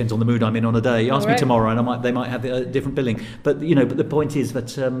 It depends on the mood I'm in on a day. Ask me tomorrow, and they might have a different billing. But but the point is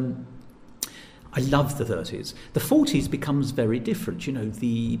that I love the 30s. The 40s becomes very different.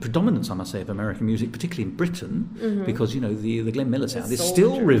 The predominance, I must say, of American music, particularly in Britain, because the Glenn Miller sound is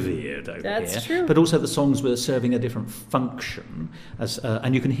still revered over here. That's true. But also the songs were serving a different function,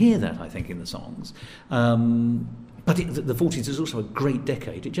 and you can hear that, I think, in the songs. But the 40s is also a great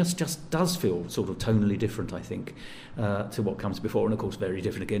decade. It just does feel sort of tonally different, I think, to what comes before, and of course very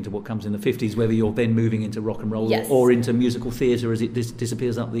different again to what comes in the 50s, whether you're then moving into rock and roll or into musical theatre as it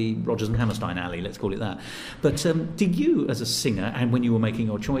disappears up the Rodgers and Hammerstein alley, let's call it that. But did you, as a singer, and when you were making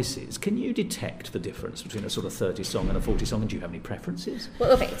your choices, can you detect the difference between a sort of 30s song and a 40s song, and do you have any preferences?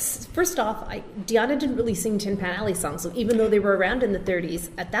 Well, okay, first off, Deanna didn't really sing Tin Pan Alley songs, so even though they were around in the 30s,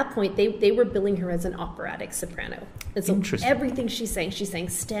 at that point they were billing her as an operatic soprano. And so everything she sang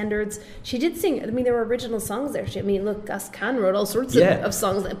standards. She did sing, there were original songs there. Look, Gus Kahn wrote all sorts of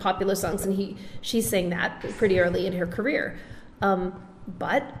songs, popular songs, and she sang that pretty early in her career.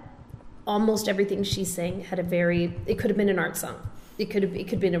 But almost everything she sang had it could have been an art song. It could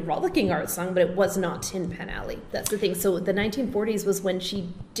have been a rollicking art song, but it was not Tin Pan Alley. That's the thing. So the 1940s was when she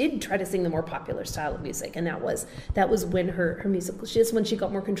did try to sing the more popular style of music, and that was when her musical. Just when she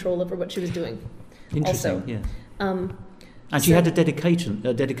got more control over what she was doing. Interesting. Also, yeah. And she had a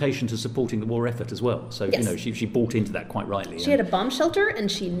dedication to supporting the war effort as well. So she bought into that quite rightly. She had a bomb shelter and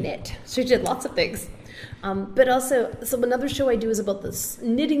she knit. She did lots of things. But also, so another show I do is about the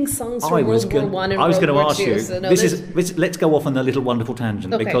knitting songs from World War I and World War II. So let's go off on a little wonderful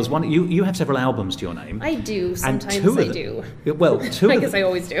tangent, because you have several albums to your name. I do, sometimes I do. Well, two I guess I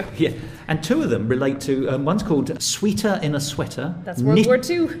always do. Yeah, and 2 of them relate to, one's called Sweeter in a Sweater. That's World War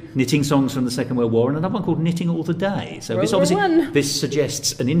II. Knitting songs from the Second World War, and another one called Knitting All the Day. So this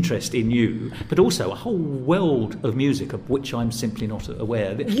suggests an interest in you, but also a whole world of music of which I'm simply not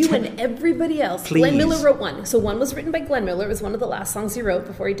aware. You and everybody else. Please. Glenn Miller wrote one. So one was written by Glenn Miller. It was one of the last songs he wrote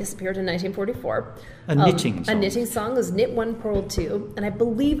before he disappeared in 1944. A knitting song. A knitting song was Knit One, Purl Two. And I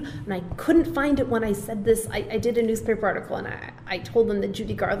believe, and I couldn't find it when I said this, I did a newspaper article and I told them that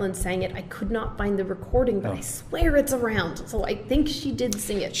Judy Garland sang it. I could not find the recording, but I swear it's around. So I think she did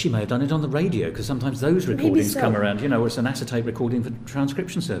sing it. She may have done it on the radio, because sometimes those recordings come around. It's an acetate recording for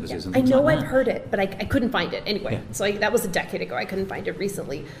transcription services and things like that. I know I've heard it, but I couldn't find it. Anyway, so that was a decade ago. I couldn't find it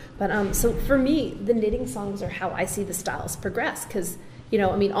recently. But so for me, the knitting songs are how I see the styles progress, because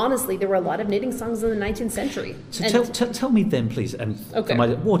honestly, there were a lot of knitting songs in the 19th century. So tell me then, please,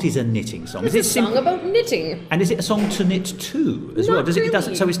 what is a knitting song? It's a song about knitting. And is it a song to knit to as well?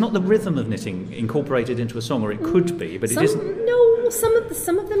 So it's not the rhythm of knitting incorporated into a song, or it could be, but it isn't. No, some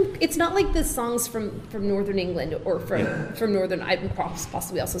of them. It's not like the songs from Northern England or from Northern,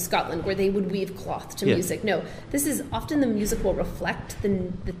 possibly also Scotland, where they would weave cloth to music. No, this is often the music will reflect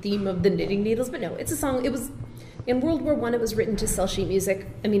the theme of the knitting needles, but no, it's a song. In World War I, it was written to sell sheet music.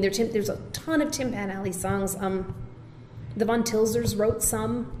 I mean, there's a ton of Tin Pan Alley songs. The Von Tilsers wrote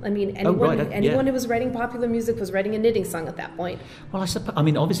some. I mean, anyone who was writing popular music was writing a knitting song at that point. Well, I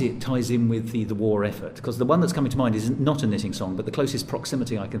mean, obviously it ties in with the war effort, because the one that's coming to mind is not a knitting song, but the closest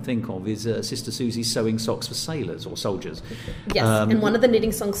proximity I can think of is Sister Susie's Sewing Socks for Sailors or Soldiers. Yes, and one of the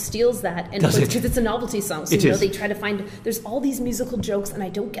knitting songs steals that, and because it's a novelty song, so they try to find. There's all these musical jokes, and I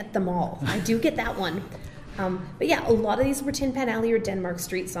don't get them all. I do get that one. But yeah, a lot of these were Tin Pan Alley or Denmark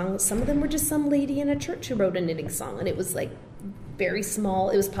Street songs. Some of them were just some lady in a church who wrote a knitting song, and it was like very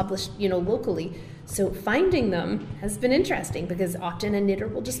small. It was published, locally. So finding them has been interesting, because often a knitter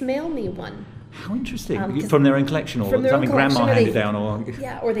will just mail me one. How interesting! From their own collection, or something grandma handed down,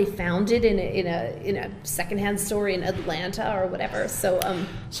 or they found it in a secondhand store in Atlanta or whatever. So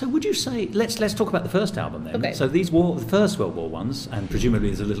would you say let's talk about the first album then? Okay. So the First World War ones, and presumably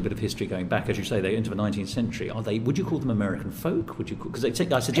there's a little bit of history going back, as you say, they're into the 19th century. Are they? Would you call them American folk? Would you? Because I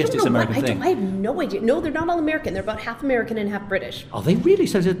suggest it's an American thing. I have no idea. No, they're not all American. They're about half American and half British. Are they really?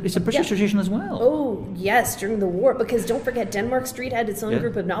 So it's a British tradition as well. Oh yes, during the war, because don't forget, Denmark Street had its own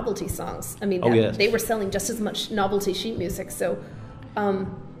group of novelty songs. I mean, they were selling just as much novelty sheet music. So,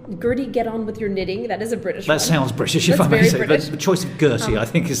 Gertie, get on with your knitting. That is a British one. That sounds British, if I may say. But the choice of Gertie, I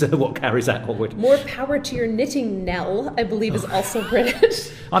think, is what carries that forward. More power to your knitting, Nell, I believe, is also British.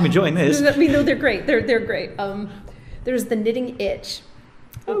 I'm enjoying this. I mean, no, they're great. They're great. There's the Knitting Itch.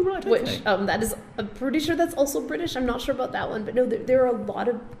 Oh, right, okay. Which, that is, I'm pretty sure that's also British. I'm not sure about that one. But no, there are a lot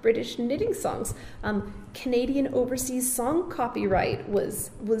of British knitting songs. Canadian overseas song copyright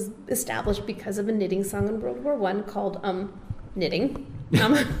was established because of a knitting song in World War I called Knitting.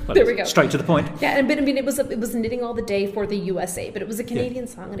 There we go. Straight to the point. Yeah, and but I mean, it was knitting all the day for the USA, but it was a Canadian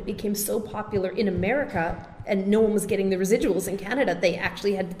song, and it became so popular in America, and no one was getting the residuals in Canada. They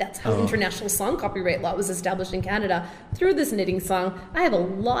actually had. That's how international song copyright law was established in Canada, through this knitting song. I have a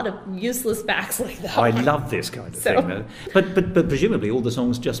lot of useless facts like that. I love this kind of thing, though. But presumably all the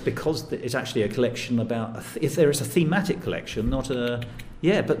songs, just because it's actually a collection about, if there is a thematic collection, not a.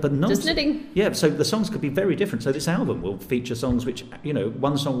 Yeah, but not just knitting. Yeah, so the songs could be very different. So this album will feature songs which,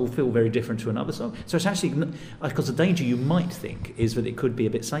 one song will feel very different to another song. So it's actually, because the danger you might think is that it could be a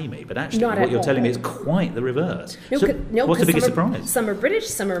bit samey, but actually what you're telling me is quite the reverse. What's the biggest surprise? Some are British,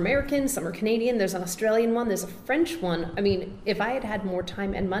 some are American, some are Canadian. There's an Australian one, there's a French one. I mean, if I had had more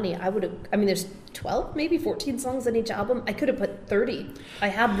time and money, I would have. I mean, there's 12, maybe 14 songs on each album. I could have put 30. I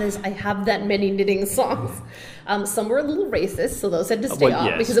have that many knitting songs. Some were a little racist, so those had to stay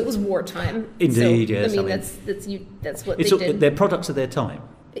off because it was wartime. Indeed, so, yes. I mean, that's what they did. They're products of their time.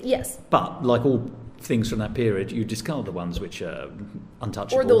 Yes. But like all things from that period, you discard the ones which are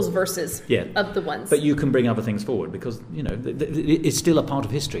untouchable. Or those verses of the ones. But you can bring other things forward because, it's still a part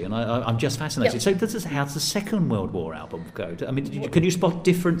of history, and I'm just fascinated. Yep. So how's the Second World War album go? I mean, can you spot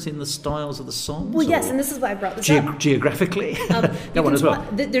difference in the styles of the songs? Well, yes, and this is why I brought this up. Geographically? That one as well.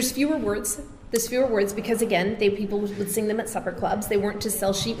 There's fewer words. There's fewer words because, again, people would sing them at supper clubs. They weren't to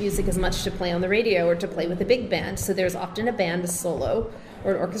sell sheet music as much to play on the radio or to play with a big band. So there's often a band solo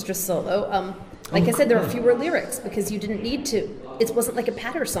or an orchestra solo. Like I said, there are fewer lyrics because you didn't need to. It wasn't like a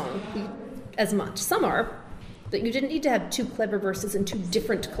patter song as much. Some are, but you didn't need to have two clever verses and two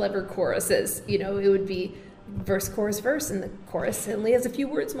different clever choruses. It would be verse, verse, and the chorus only has a few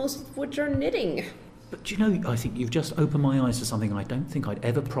words, most of which are knitting. But I think you've just opened my eyes to something I don't think I'd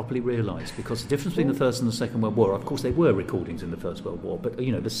ever properly realised, because the difference between the First and the Second World War, of course there were recordings in the First World War, but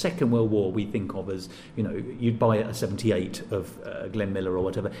the Second World War we think of as, you'd buy a 78 of Glenn Miller or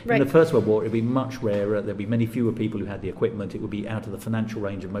whatever. Right. In the First World War it'd be much rarer, there'd be many fewer people who had the equipment, it would be out of the financial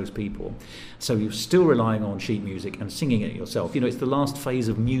range of most people. So you're still relying on sheet music and singing it yourself. It's the last phase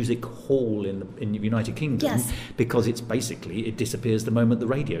of music hall in the United Kingdom, because it disappears the moment the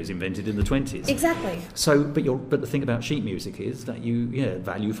radio is invented in the 20s. Exactly. So, but the thing about sheet music is that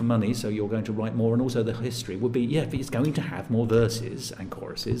value for money. So you're going to write more, and also the history would be it's going to have more verses and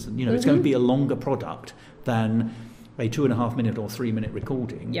choruses. And, it's going to be a longer product than a 2.5 minute or 3 minute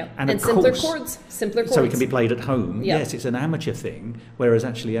recording. Yep. And of simpler course, chords. So it can be played at home. Yep. Yes, it's an amateur thing. Whereas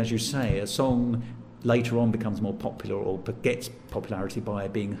actually, as you say, a song later on becomes more popular or gets popularity by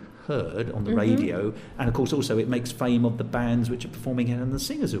being heard on the radio, and of course also it makes fame of the bands which are performing it and the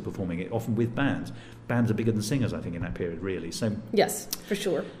singers who are performing it, often with bands. Bands are bigger than singers, I think, in that period, really. So yes, for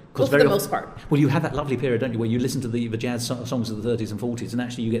sure. Well, for the most part. Well, you have that lovely period, don't you, where you listen to the jazz songs of the 30s and 40s, and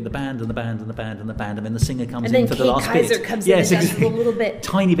actually you get the band and the band and the band and the band, and then the singer comes in for the last bit. And then Kate Kaiser comes in and does a little bit.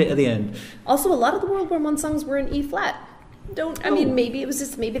 Tiny bit at the end. Also, a lot of the World War I songs were in E flat. Maybe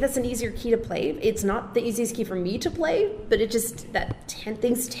that's an easier key to play. It's not the easiest key for me to play, but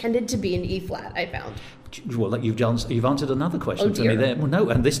things tended to be in E flat, I found. Well, you've answered another question to me there. Well, no,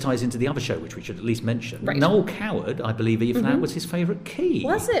 and this ties into the other show, which we should at least mention. Right. Noel Coward, I believe E-flat was his favourite key.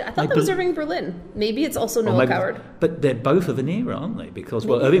 Was it? I thought that was Irving Berlin. Maybe it's also Noel Coward. But they're both of an era, aren't they? Because,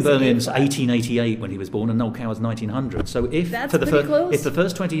 well, Irving Berlin's 1888 when he was born, and Noel Coward's 1900. So if the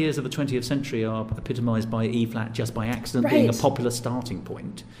first 20 years of the 20th century are epitomised by E-flat just by accident being a popular starting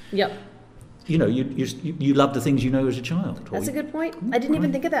point... Yep. You know, you love the things you know as a child. That's a good point. I didn't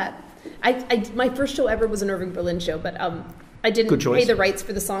even think of that. My first show ever was an Irving Berlin show, but I didn't pay the rights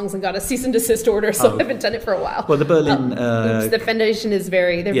for the songs and got a cease and desist order, so I haven't done it for a while. Well, the Berlin... the foundation is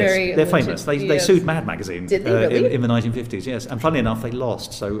they're famous. They sued Mad Magazine. Did they really? In the 1950s, yes. And funnily enough, they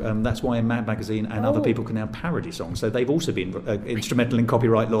lost. So that's why Mad Magazine and other people can now parody songs. So they've also been instrumental in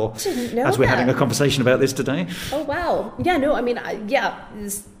copyright law, as we're having a conversation about this today. Oh, wow. Yeah, no, I mean,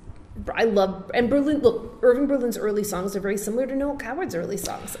 I love, and Irving Berlin's early songs are very similar to Noel Coward's early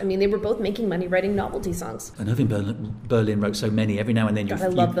songs. I mean, they were both making money writing novelty songs. And Irving Berlin wrote so many. Every now and then I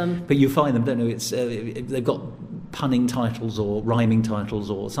love them. But you find them, don't you? It's they've got punning titles or rhyming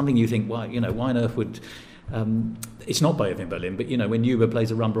titles or something you think, why on earth would... it's not by Irving Berlin, but when Uber plays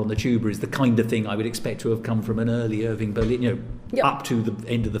a rumba on the tuba is the kind of thing I would expect to have come from an early Irving Berlin, up to the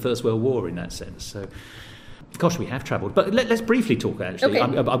end of the First World War in that sense. So... Gosh, we have travelled. But let's briefly talk, actually.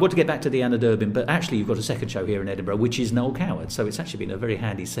 Okay. I want to get back to Deanna Durbin, but actually you've got a second show here in Edinburgh, which is Noel Coward. So it's actually been a very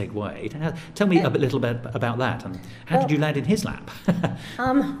handy segue. Tell me a little bit about that. And how did you land in his lap?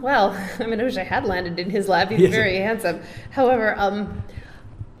 Well, I mean, I wish I had landed in his lap. He's very handsome. However,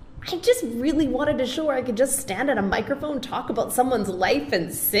 I just really wanted a show where I could just stand at a microphone, talk about someone's life,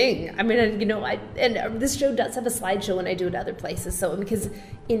 and sing. I mean, this show does have a slideshow, and I do it other places. So, because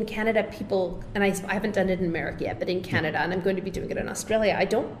in Canada, people, and I haven't done it in America yet, but in Canada, and I'm going to be doing it in Australia, I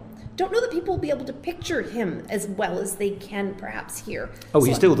don't know that people will be able to picture him as well as they can perhaps here. Oh,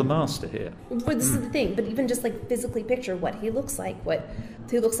 he's still the master here. But this is the thing. But even just physically picture what he looks like,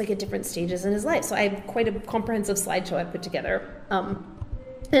 at different stages in his life. So I have quite a comprehensive slideshow I put together.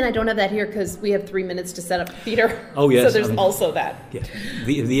 And I don't have that here because we have 3 minutes to set up the theatre. Oh, yes. So there's also that. Yes.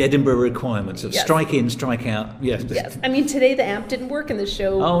 The Edinburgh requirements of strike in, strike out. Yes. Yes. I mean, today the amp didn't work in the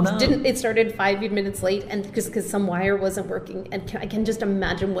show. Oh, no. It started 5 minutes late and because some wire wasn't working. And I can just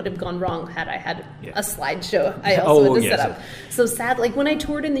imagine what would have gone wrong had I had a slideshow I also had to set up. So sad. When I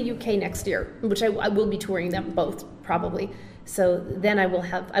toured in the UK next year, which I will be touring them both probably. So then I will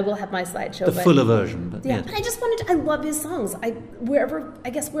have my slideshow. The fuller version. But but I just I love his songs.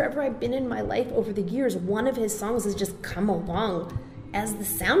 Wherever I've been in my life over the years, one of his songs has just come along as the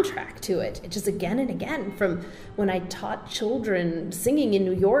soundtrack to it. It just again and again, from when I taught children singing in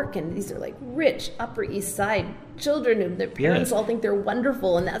New York, and these are rich Upper East Side children who their parents all think they're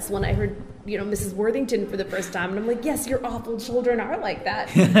wonderful, and that's when I heard Mrs. Worthington for the first time, and I'm like, yes, your awful children are like that.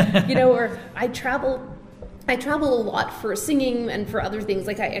 Or I travel a lot for singing and for other things.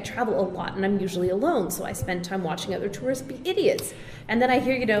 I travel a lot, and I'm usually alone, so I spend time watching other tourists be idiots. And then I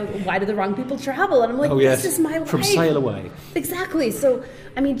hear, why do the wrong people travel? And I'm like, this is my life. From Sail Away. Exactly. So,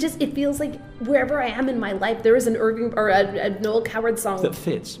 I mean, it feels like wherever I am in my life, there is an Irving or a Noel Coward song that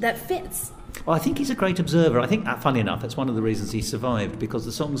fits. Well, I think he's a great observer. I think, funny enough, that's one of the reasons he survived, because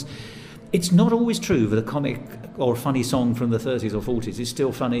the songs... It's not always true that a comic or a funny song from the 30s or 40s is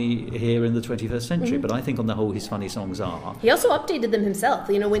still funny here in the 21st century, but I think on the whole his funny songs are. He also updated them himself.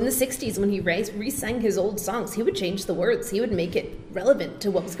 In the 60s when he re-sang his old songs, he would change the words. He would make it relevant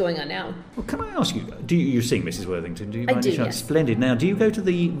to what was going on now. Well, can I ask you, do you sing Mrs. Worthington? Do you? I do, yes. Splendid. Now, do you go to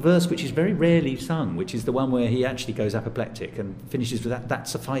the verse which is very rarely sung, which is the one where he actually goes apoplectic and finishes with that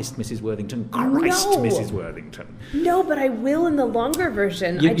sufficed Mrs. Worthington, Christ, no. Mrs. Worthington? No, but I will in the longer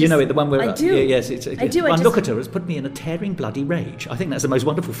version. You know it, the one where... I do. Yes, I do. One look at her has put me in a tearing bloody rage. I think that's the most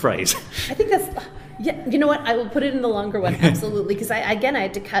wonderful phrase. I think that's... Yeah, you know what? I will put it in the longer one, absolutely, because I've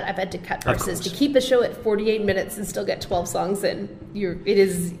had to cut verses to keep a show at 48 minutes and still get 12 songs in. You're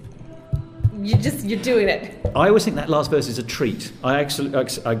doing it. I always think that last verse is a treat. I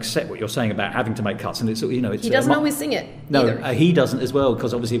accept what you're saying about having to make cuts, and it's he doesn't always sing it. No, he doesn't as well,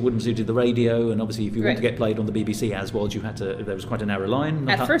 because obviously it wouldn't suit the radio, and obviously if you want to get played on the BBC as was, there was quite a narrow line.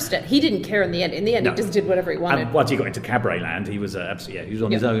 At first, he didn't care in the end. In the end, he just did whatever he wanted. And once he got into cabaret land, he was he was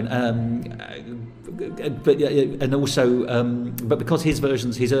on his own. But because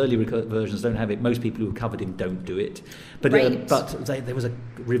his early versions don't have it, most people who have covered him don't do it. But there was a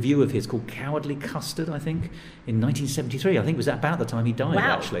review of his called Cowardly Custard, I think, in 1973. I think it was about the time he died,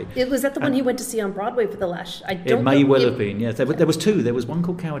 actually. It was that the one he went to see on Broadway for the last... It may well have been, yes. There was two. There was one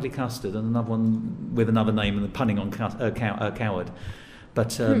called Cowardly Custard and another one with another name and punning on coward.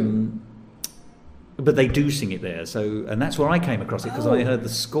 But But they do sing it there, and that's where I came across it, because I heard the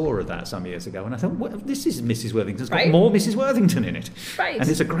score of that some years ago, and I thought, well, this is Mrs. Worthington's got more Mrs. Worthington in it, right? And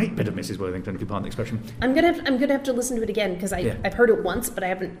it's a great bit of Mrs. Worthington, if you pardon the expression. I'm gonna have to listen to it again, because I've heard it once, but I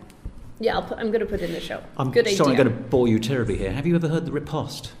haven't. Yeah, I'm gonna put it in the show. Good idea. Sorry, I'm going to bore you terribly here. Have you ever heard the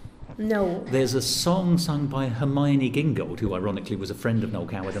riposte? No. There's a song sung by Hermione Gingold, who ironically was a friend of Noel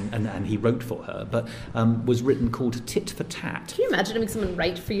Coward, and he wrote for her, but was written called Tit for Tat. Can you imagine having someone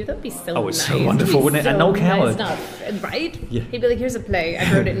write for you? That'd be so nice. Oh, it's so wonderful, wouldn't it? And Noel Coward. Right? Yeah. He'd be like, here's a play.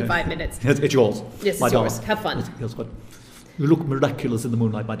 I wrote it in 5 minutes. It's yours. Yes, it's yours. Have fun. You look miraculous in the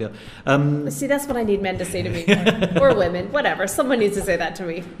moonlight, my dear. See, that's what I need men to say to me. Or women, whatever. Someone needs to say that to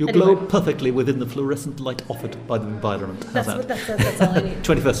me. You glow perfectly within the fluorescent light offered by the environment. That's all I need.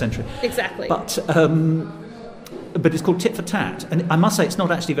 21st century. Exactly. But it's called Tit for Tat, and I must say it's not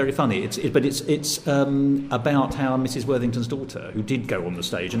actually very funny. It's about how Mrs. Worthington's daughter, who did go on the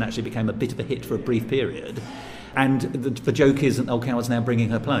stage and actually became a bit of a hit for a brief period. And the joke is that Noel Coward's now bringing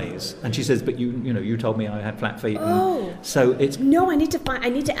her plays, and she says, "But you told me I had flat feet." Oh, so it's I need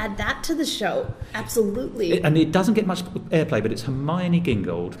to add that to the show. Absolutely. And it doesn't get much airplay, but it's Hermione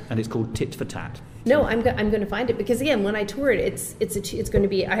Gingold, and it's called Tit for Tat. No, I'm going to find it, because again, when I toured, it's going to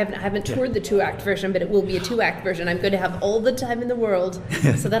be. I haven't toured the 2-act version, but it will be a 2-act version. I'm going to have all the time in the world,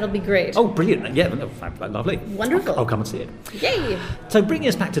 so that'll be great. Oh, brilliant! Yeah, lovely. Wonderful. I'll come and see it. Yay! So bringing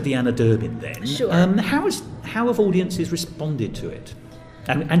us back to Deanna Durbin, then. Sure. How have audiences responded to it,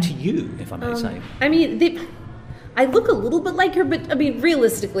 and to you, if I may say? I mean, I look a little bit like her, but I mean,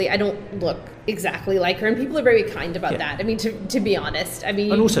 realistically, I don't look exactly like her, and people are very kind about that. I mean, to be honest, I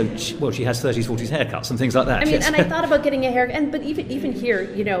mean, and also, she has 30s, 40s haircuts and things like that. I mean, and I thought about getting a haircut, but even here,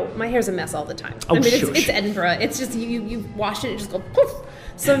 my hair's a mess all the time. Oh, I mean, shush. It's Edinburgh. It's just you wash it, it just goes poof.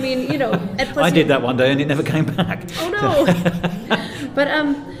 So I mean, I did that one day and it never came back. Oh no! But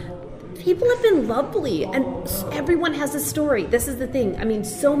people have been lovely, and everyone has a story. This is the thing. I mean,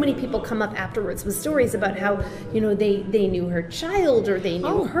 so many people come up afterwards with stories about how, they knew her child, or they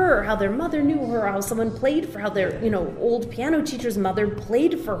knew her, how their mother knew her, how someone played for, how their, old piano teacher's mother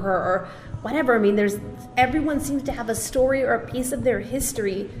played for her, or whatever. I mean, everyone seems to have a story or a piece of their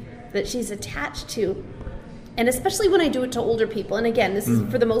history that she's attached to. And especially when I do it to older people, and again, this is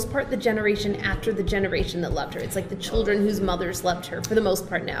for the most part the generation after the generation that loved her. It's like the children whose mothers loved her for the most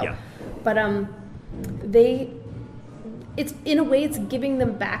part now. Yeah. But it's in a way, it's giving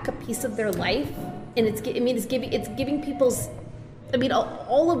them back a piece of their life, and it's giving people's. I mean,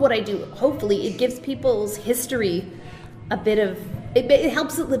 all of what I do, hopefully, it gives people's history a bit of. It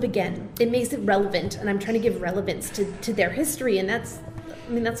helps it live again. It makes it relevant, and I'm trying to give relevance to their history, and that's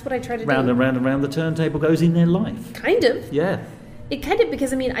what I try to do. Round and round and round the turntable goes in their life. Kind of. Yeah. It kind of,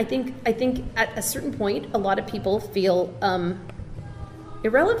 because I mean, I think at a certain point, a lot of people feel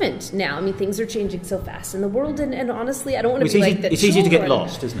irrelevant now. I mean, things are changing so fast in the world, and honestly, I don't want to be like the It's easy to get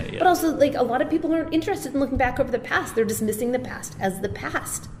lost, isn't it? Yeah. But also, like, a lot of people aren't interested in looking back over the past. They're dismissing the past as the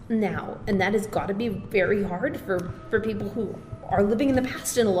past now, and that has got to be very hard for people who are living in the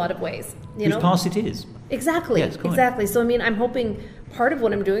past in a lot of ways. Whose past it is. Exactly. Yes, exactly. So I mean, I'm hoping part of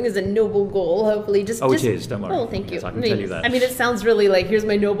what I'm doing is a noble goal. Hopefully, just it is. Don't worry. Oh, thank you. Yes, I can tell you that. I mean, it sounds really like here's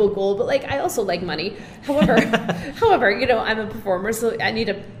my noble goal, but like I also like money. However, I'm a performer, so I need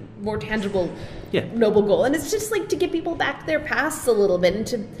a more tangible, noble goal, and it's just like to give people back their pasts a little bit, and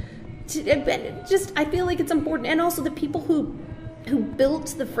to just I feel like it's important, and also the people who built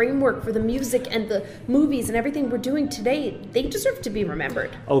the framework for the music and the movies and everything we're doing today, they deserve to be remembered.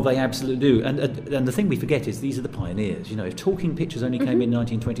 Oh, they absolutely do. And the thing we forget is these are the pioneers. If talking pictures only came in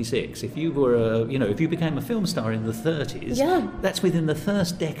 1926, if you were, if you became a film star in the 30s, that's within the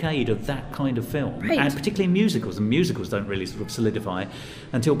first decade of that kind of film. Right. And particularly in musicals. And musicals don't really sort of solidify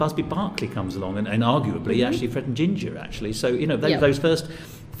until Busby Berkeley comes along, and arguably actually Fred and Ginger, actually. So, those first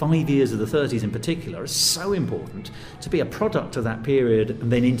 5 years of the 30s in particular are so important to be a product of that period,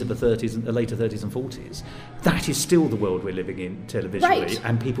 and then into the 30s and the later 30s and 40s. That is still the world we're living in televisually,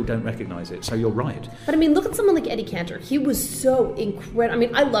 and people don't recognise it. So you're right. But I mean, look at someone like Eddie Cantor. He was so incredible. I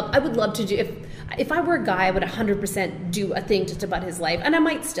mean, I would love to do, if I were a guy, I would 100% do a thing just about his life, and I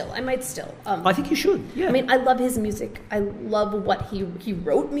might still. I think you should. Yeah. I mean, I love his music. I love what he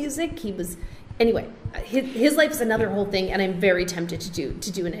wrote music. He was. Anyway, his life is another whole thing, and I'm very tempted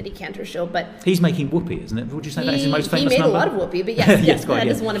to do an Eddie Cantor show. But he's making Whoopi, isn't it? Would you say that is his most famous number? He made a lot of Whoopi, but yes, that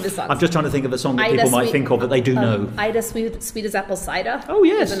is one of his songs. I'm just trying to think of a song that people might think of that they do know. Ida, sweet as apple cider. Oh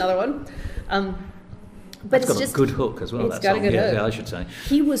yes, is another one. But it's got a good hook as well. It's got a good hook. Yeah, I should say.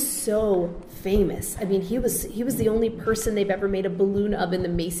 He was so famous. I mean, he was the only person they've ever made a balloon of in the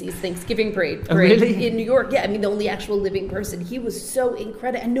Macy's Thanksgiving parade really? in New York. Yeah, I mean, the only actual living person. He was so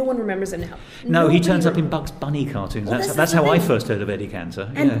incredible, and no one remembers him now. No, he turns up in Bugs Bunny cartoons. Well, that's how I first heard of Eddie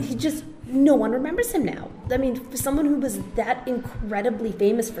Cantor. And he just, no one remembers him now. I mean, for someone who was that incredibly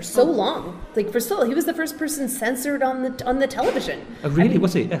famous for so long, he was the first person censored on the television. Oh, really? I mean,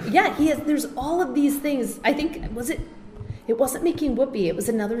 Was he? Yeah, he has. There's all of these things. I think it wasn't Making Whoopee. It was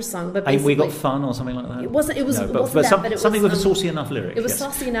another song, but Ain't We Got Fun or something like that. It wasn't. It was. No, it but wasn't that, but it something was, with a saucy enough lyric. It was yes.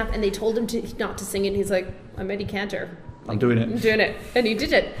 saucy enough, and they told him not to sing it. And he's like, "I'm Eddie Cantor. I'm doing it. I'm doing it," and he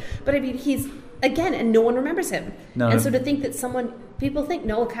did it. But I mean, he's again, and no one remembers him. No. And so to think that people think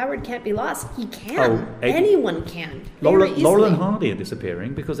Noel Coward can't be lost. He can. Oh, anyone can. Laurel and Hardy are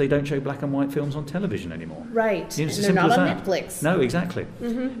disappearing because they don't show black and white films on television anymore. Right. It's and as they're simple not as on that. Netflix. No, exactly.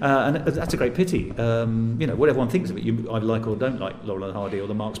 Mm-hmm. And that's a great pity. What everyone thinks of it, you either like or don't like Laurel and Hardy or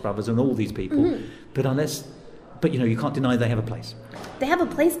the Marx Brothers and all these people. Mm-hmm. But you can't deny they have a place. They have a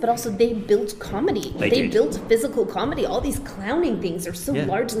place, but also they built comedy. They built physical comedy. All these clowning things are so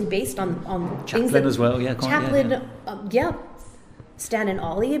largely based on things Chaplin as well, yeah. Chaplin, Stan and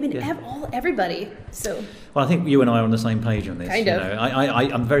Ollie. I mean, everybody. So. Well, I think you and I are on the same page on this. Kind of.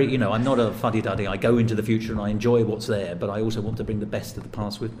 I'm very, I'm not a fuddy-duddy. I go into the future and I enjoy what's there, but I also want to bring the best of the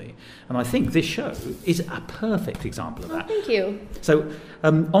past with me. And I think this show is a perfect example of that. Thank you. So,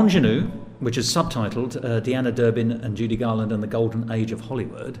 Ingenue, which is subtitled Deanna Durbin and Judy Garland and the Golden Age of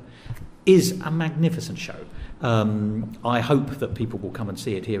Hollywood, is a magnificent show. I hope that people will come and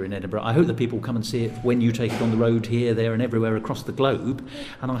see it here in Edinburgh. I hope that people will come and see it when you take it on the road here, there and everywhere across the globe.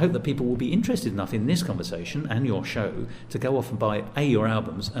 And I hope that people will be interested enough in this conversation and your show to go off and buy A, your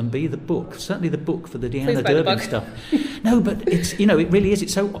albums, and B, the book. Certainly the book for the Deanna Durbin stuff. No, but it's, it really is.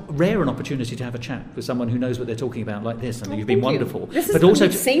 It's so rare an opportunity to have a chat with someone who knows what they're talking about like this, and you've been wonderful. But also,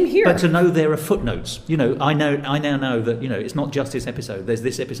 same here. But to know there are footnotes. I now know that, it's not just this episode. There's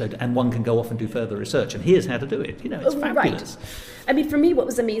this episode, and one can go off and do further research, and here's how to do it. It's fabulous. Right. I mean, for me, what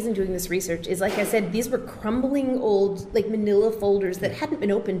was amazing doing this research is, like I said, these were crumbling old, manila folders that hadn't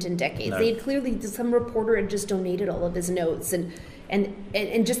been opened in decades. No. They had clearly, some reporter had just donated all of his notes and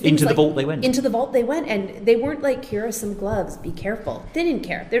just things into the vault they went. Into the vault they went, and they weren't like, here are some gloves, be careful. They didn't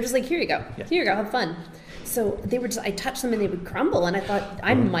care. They're just like, here you go. Yeah. Here you go, have fun. So they were I touched them and they would crumble, and I thought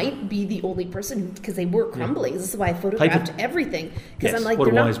I might be the only person because they were crumbling. Yeah. This is why I photographed everything, because I'm like, what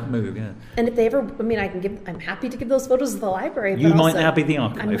a wise move, yeah. And if they ever, I'm happy to give those photos to the library. You but might also, now be the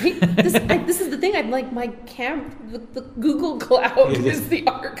archive. This is the thing. I'm like, my the Google Cloud is the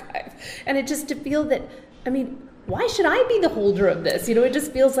archive, and it just to feel that. Why should I be the holder of this? It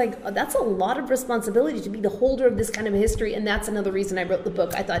just feels like that's a lot of responsibility to be the holder of this kind of history, and that's another reason I wrote the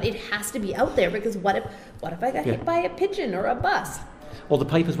book. I thought it has to be out there, because what if I got hit by a pigeon or a bus? Or the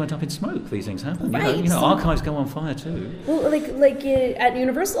papers went up in smoke. These things happen. Right. Archives go on fire too. Well, like at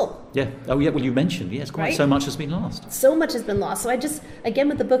Universal. Yeah. Oh, yeah. Well, you mentioned, yes, quite. Right? So much has been lost. So much has been lost. So I just, again,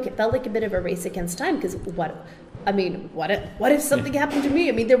 with the book, it felt like a bit of a race against time, because what if something happened to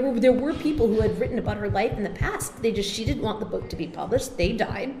me? There were people who had written about her life in the past. She didn't want the book to be published. They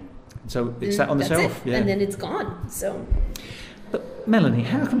died. So it sat on the shelf. Yeah. And then it's gone. So. But Melanie,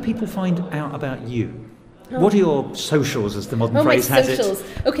 how can people find out about you? What are your socials, as the modern phrase has it? My socials.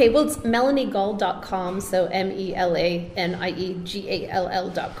 Okay, well, it's melaniegall.com, so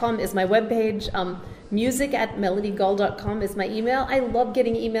MELANIEGALL.com is my webpage. Music@melaniegall.com is my email. I love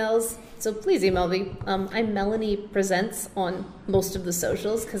getting emails, so please email me. I'm Melanie Presents on most of the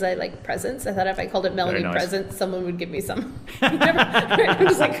socials, because I like presents. I thought if I called it Melanie Presents, someone would give me some. I'm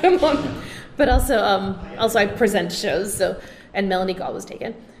just like, come on. But also I present shows, and Melanie Gall was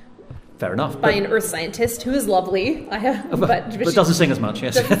taken. Fair enough. By an earth scientist who is lovely. But doesn't sing as much,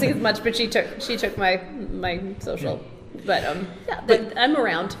 yes. Doesn't sing as much, but she took my social. Yeah. But I'm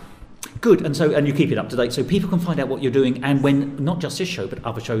around. Good, and you keep it up to date, so people can find out what you're doing, and when not just this show but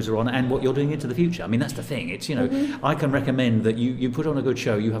other shows are on, and what you're doing into the future. That's the thing. It's I can recommend that you put on a good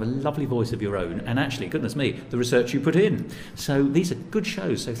show. You have a lovely voice of your own, and actually, goodness me, the research you put in. So these are good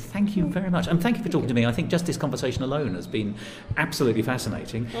shows. So thank you very much, and thank you for talking to me. I think just this conversation alone has been absolutely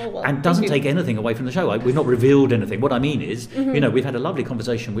fascinating, and doesn't take anything away from the show. We've not revealed anything. What I mean is, we've had a lovely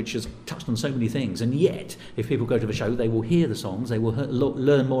conversation which has touched on so many things, and yet, if people go to the show, they will hear the songs, they will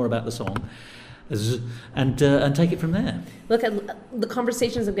learn more about the song. And take it from there. Look, the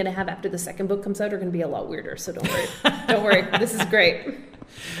conversations I'm going to have after the second book comes out are going to be a lot weirder, so don't worry. Don't worry. This is great.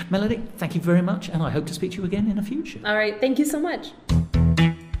 Melanie, thank you very much, and I hope to speak to you again in the future. All right. Thank you so much.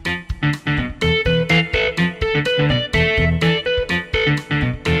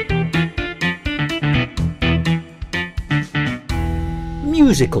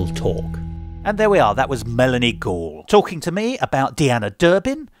 Musical Talk. And there we are, that was Melanie Gall talking to me about Deanna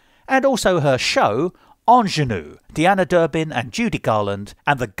Durbin and also her show Ingenue, Deanna Durbin and Judy Garland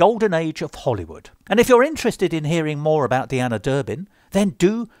and the Golden Age of Hollywood. And if you're interested in hearing more about Deanna Durbin, then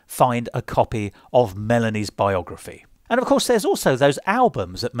do find a copy of Melanie's biography. And of course there's also those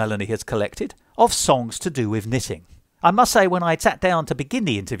albums that Melanie has collected of songs to do with knitting. I must say, when I sat down to begin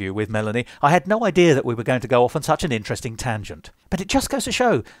the interview with Melanie, I had no idea that we were going to go off on such an interesting tangent. But it just goes to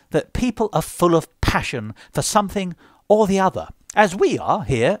show that people are full of passion for something or the other, as we are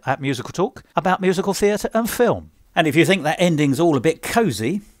here at Musical Talk about musical theatre and film. And if you think that ending's all a bit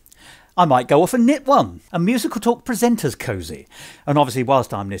cosy, I might go off and knit one. A Musical Talk presenter's cosy. And obviously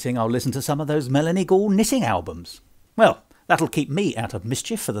whilst I'm knitting, I'll listen to some of those Melanie Gall knitting albums. Well, that'll keep me out of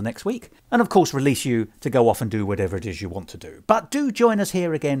mischief for the next week. And of course release you to go off and do whatever it is you want to do. But do join us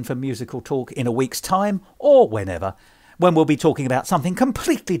here again for Musical Talk in a week's time, or whenever, when we'll be talking about something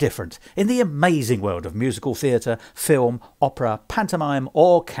completely different in the amazing world of musical theatre, film, opera, pantomime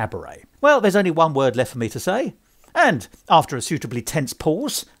or cabaret. Well, there's only one word left for me to say. And after a suitably tense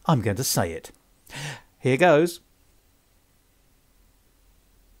pause, I'm going to say it. Here goes.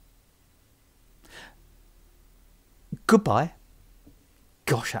 Goodbye.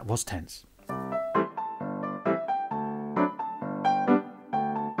 Gosh, that was tense.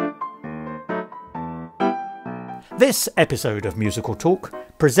 This episode of Musical Talk,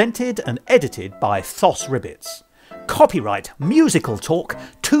 presented and edited by Thos Ribbits. Copyright Musical Talk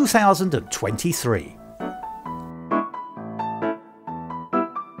 2023.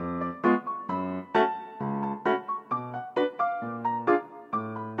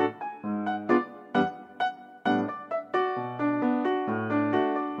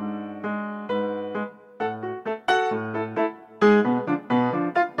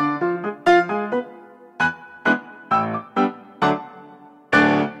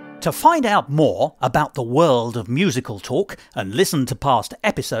 To find out more about the world of Musical Talk and listen to past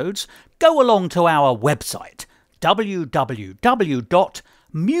episodes, go along to our website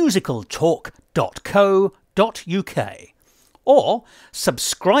www.musicaltalk.co.uk or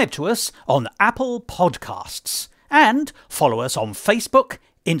subscribe to us on Apple Podcasts and follow us on Facebook,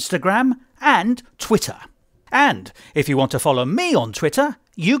 Instagram and Twitter. And if you want to follow me on Twitter,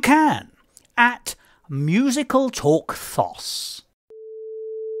 you can at Musical Talk Thos.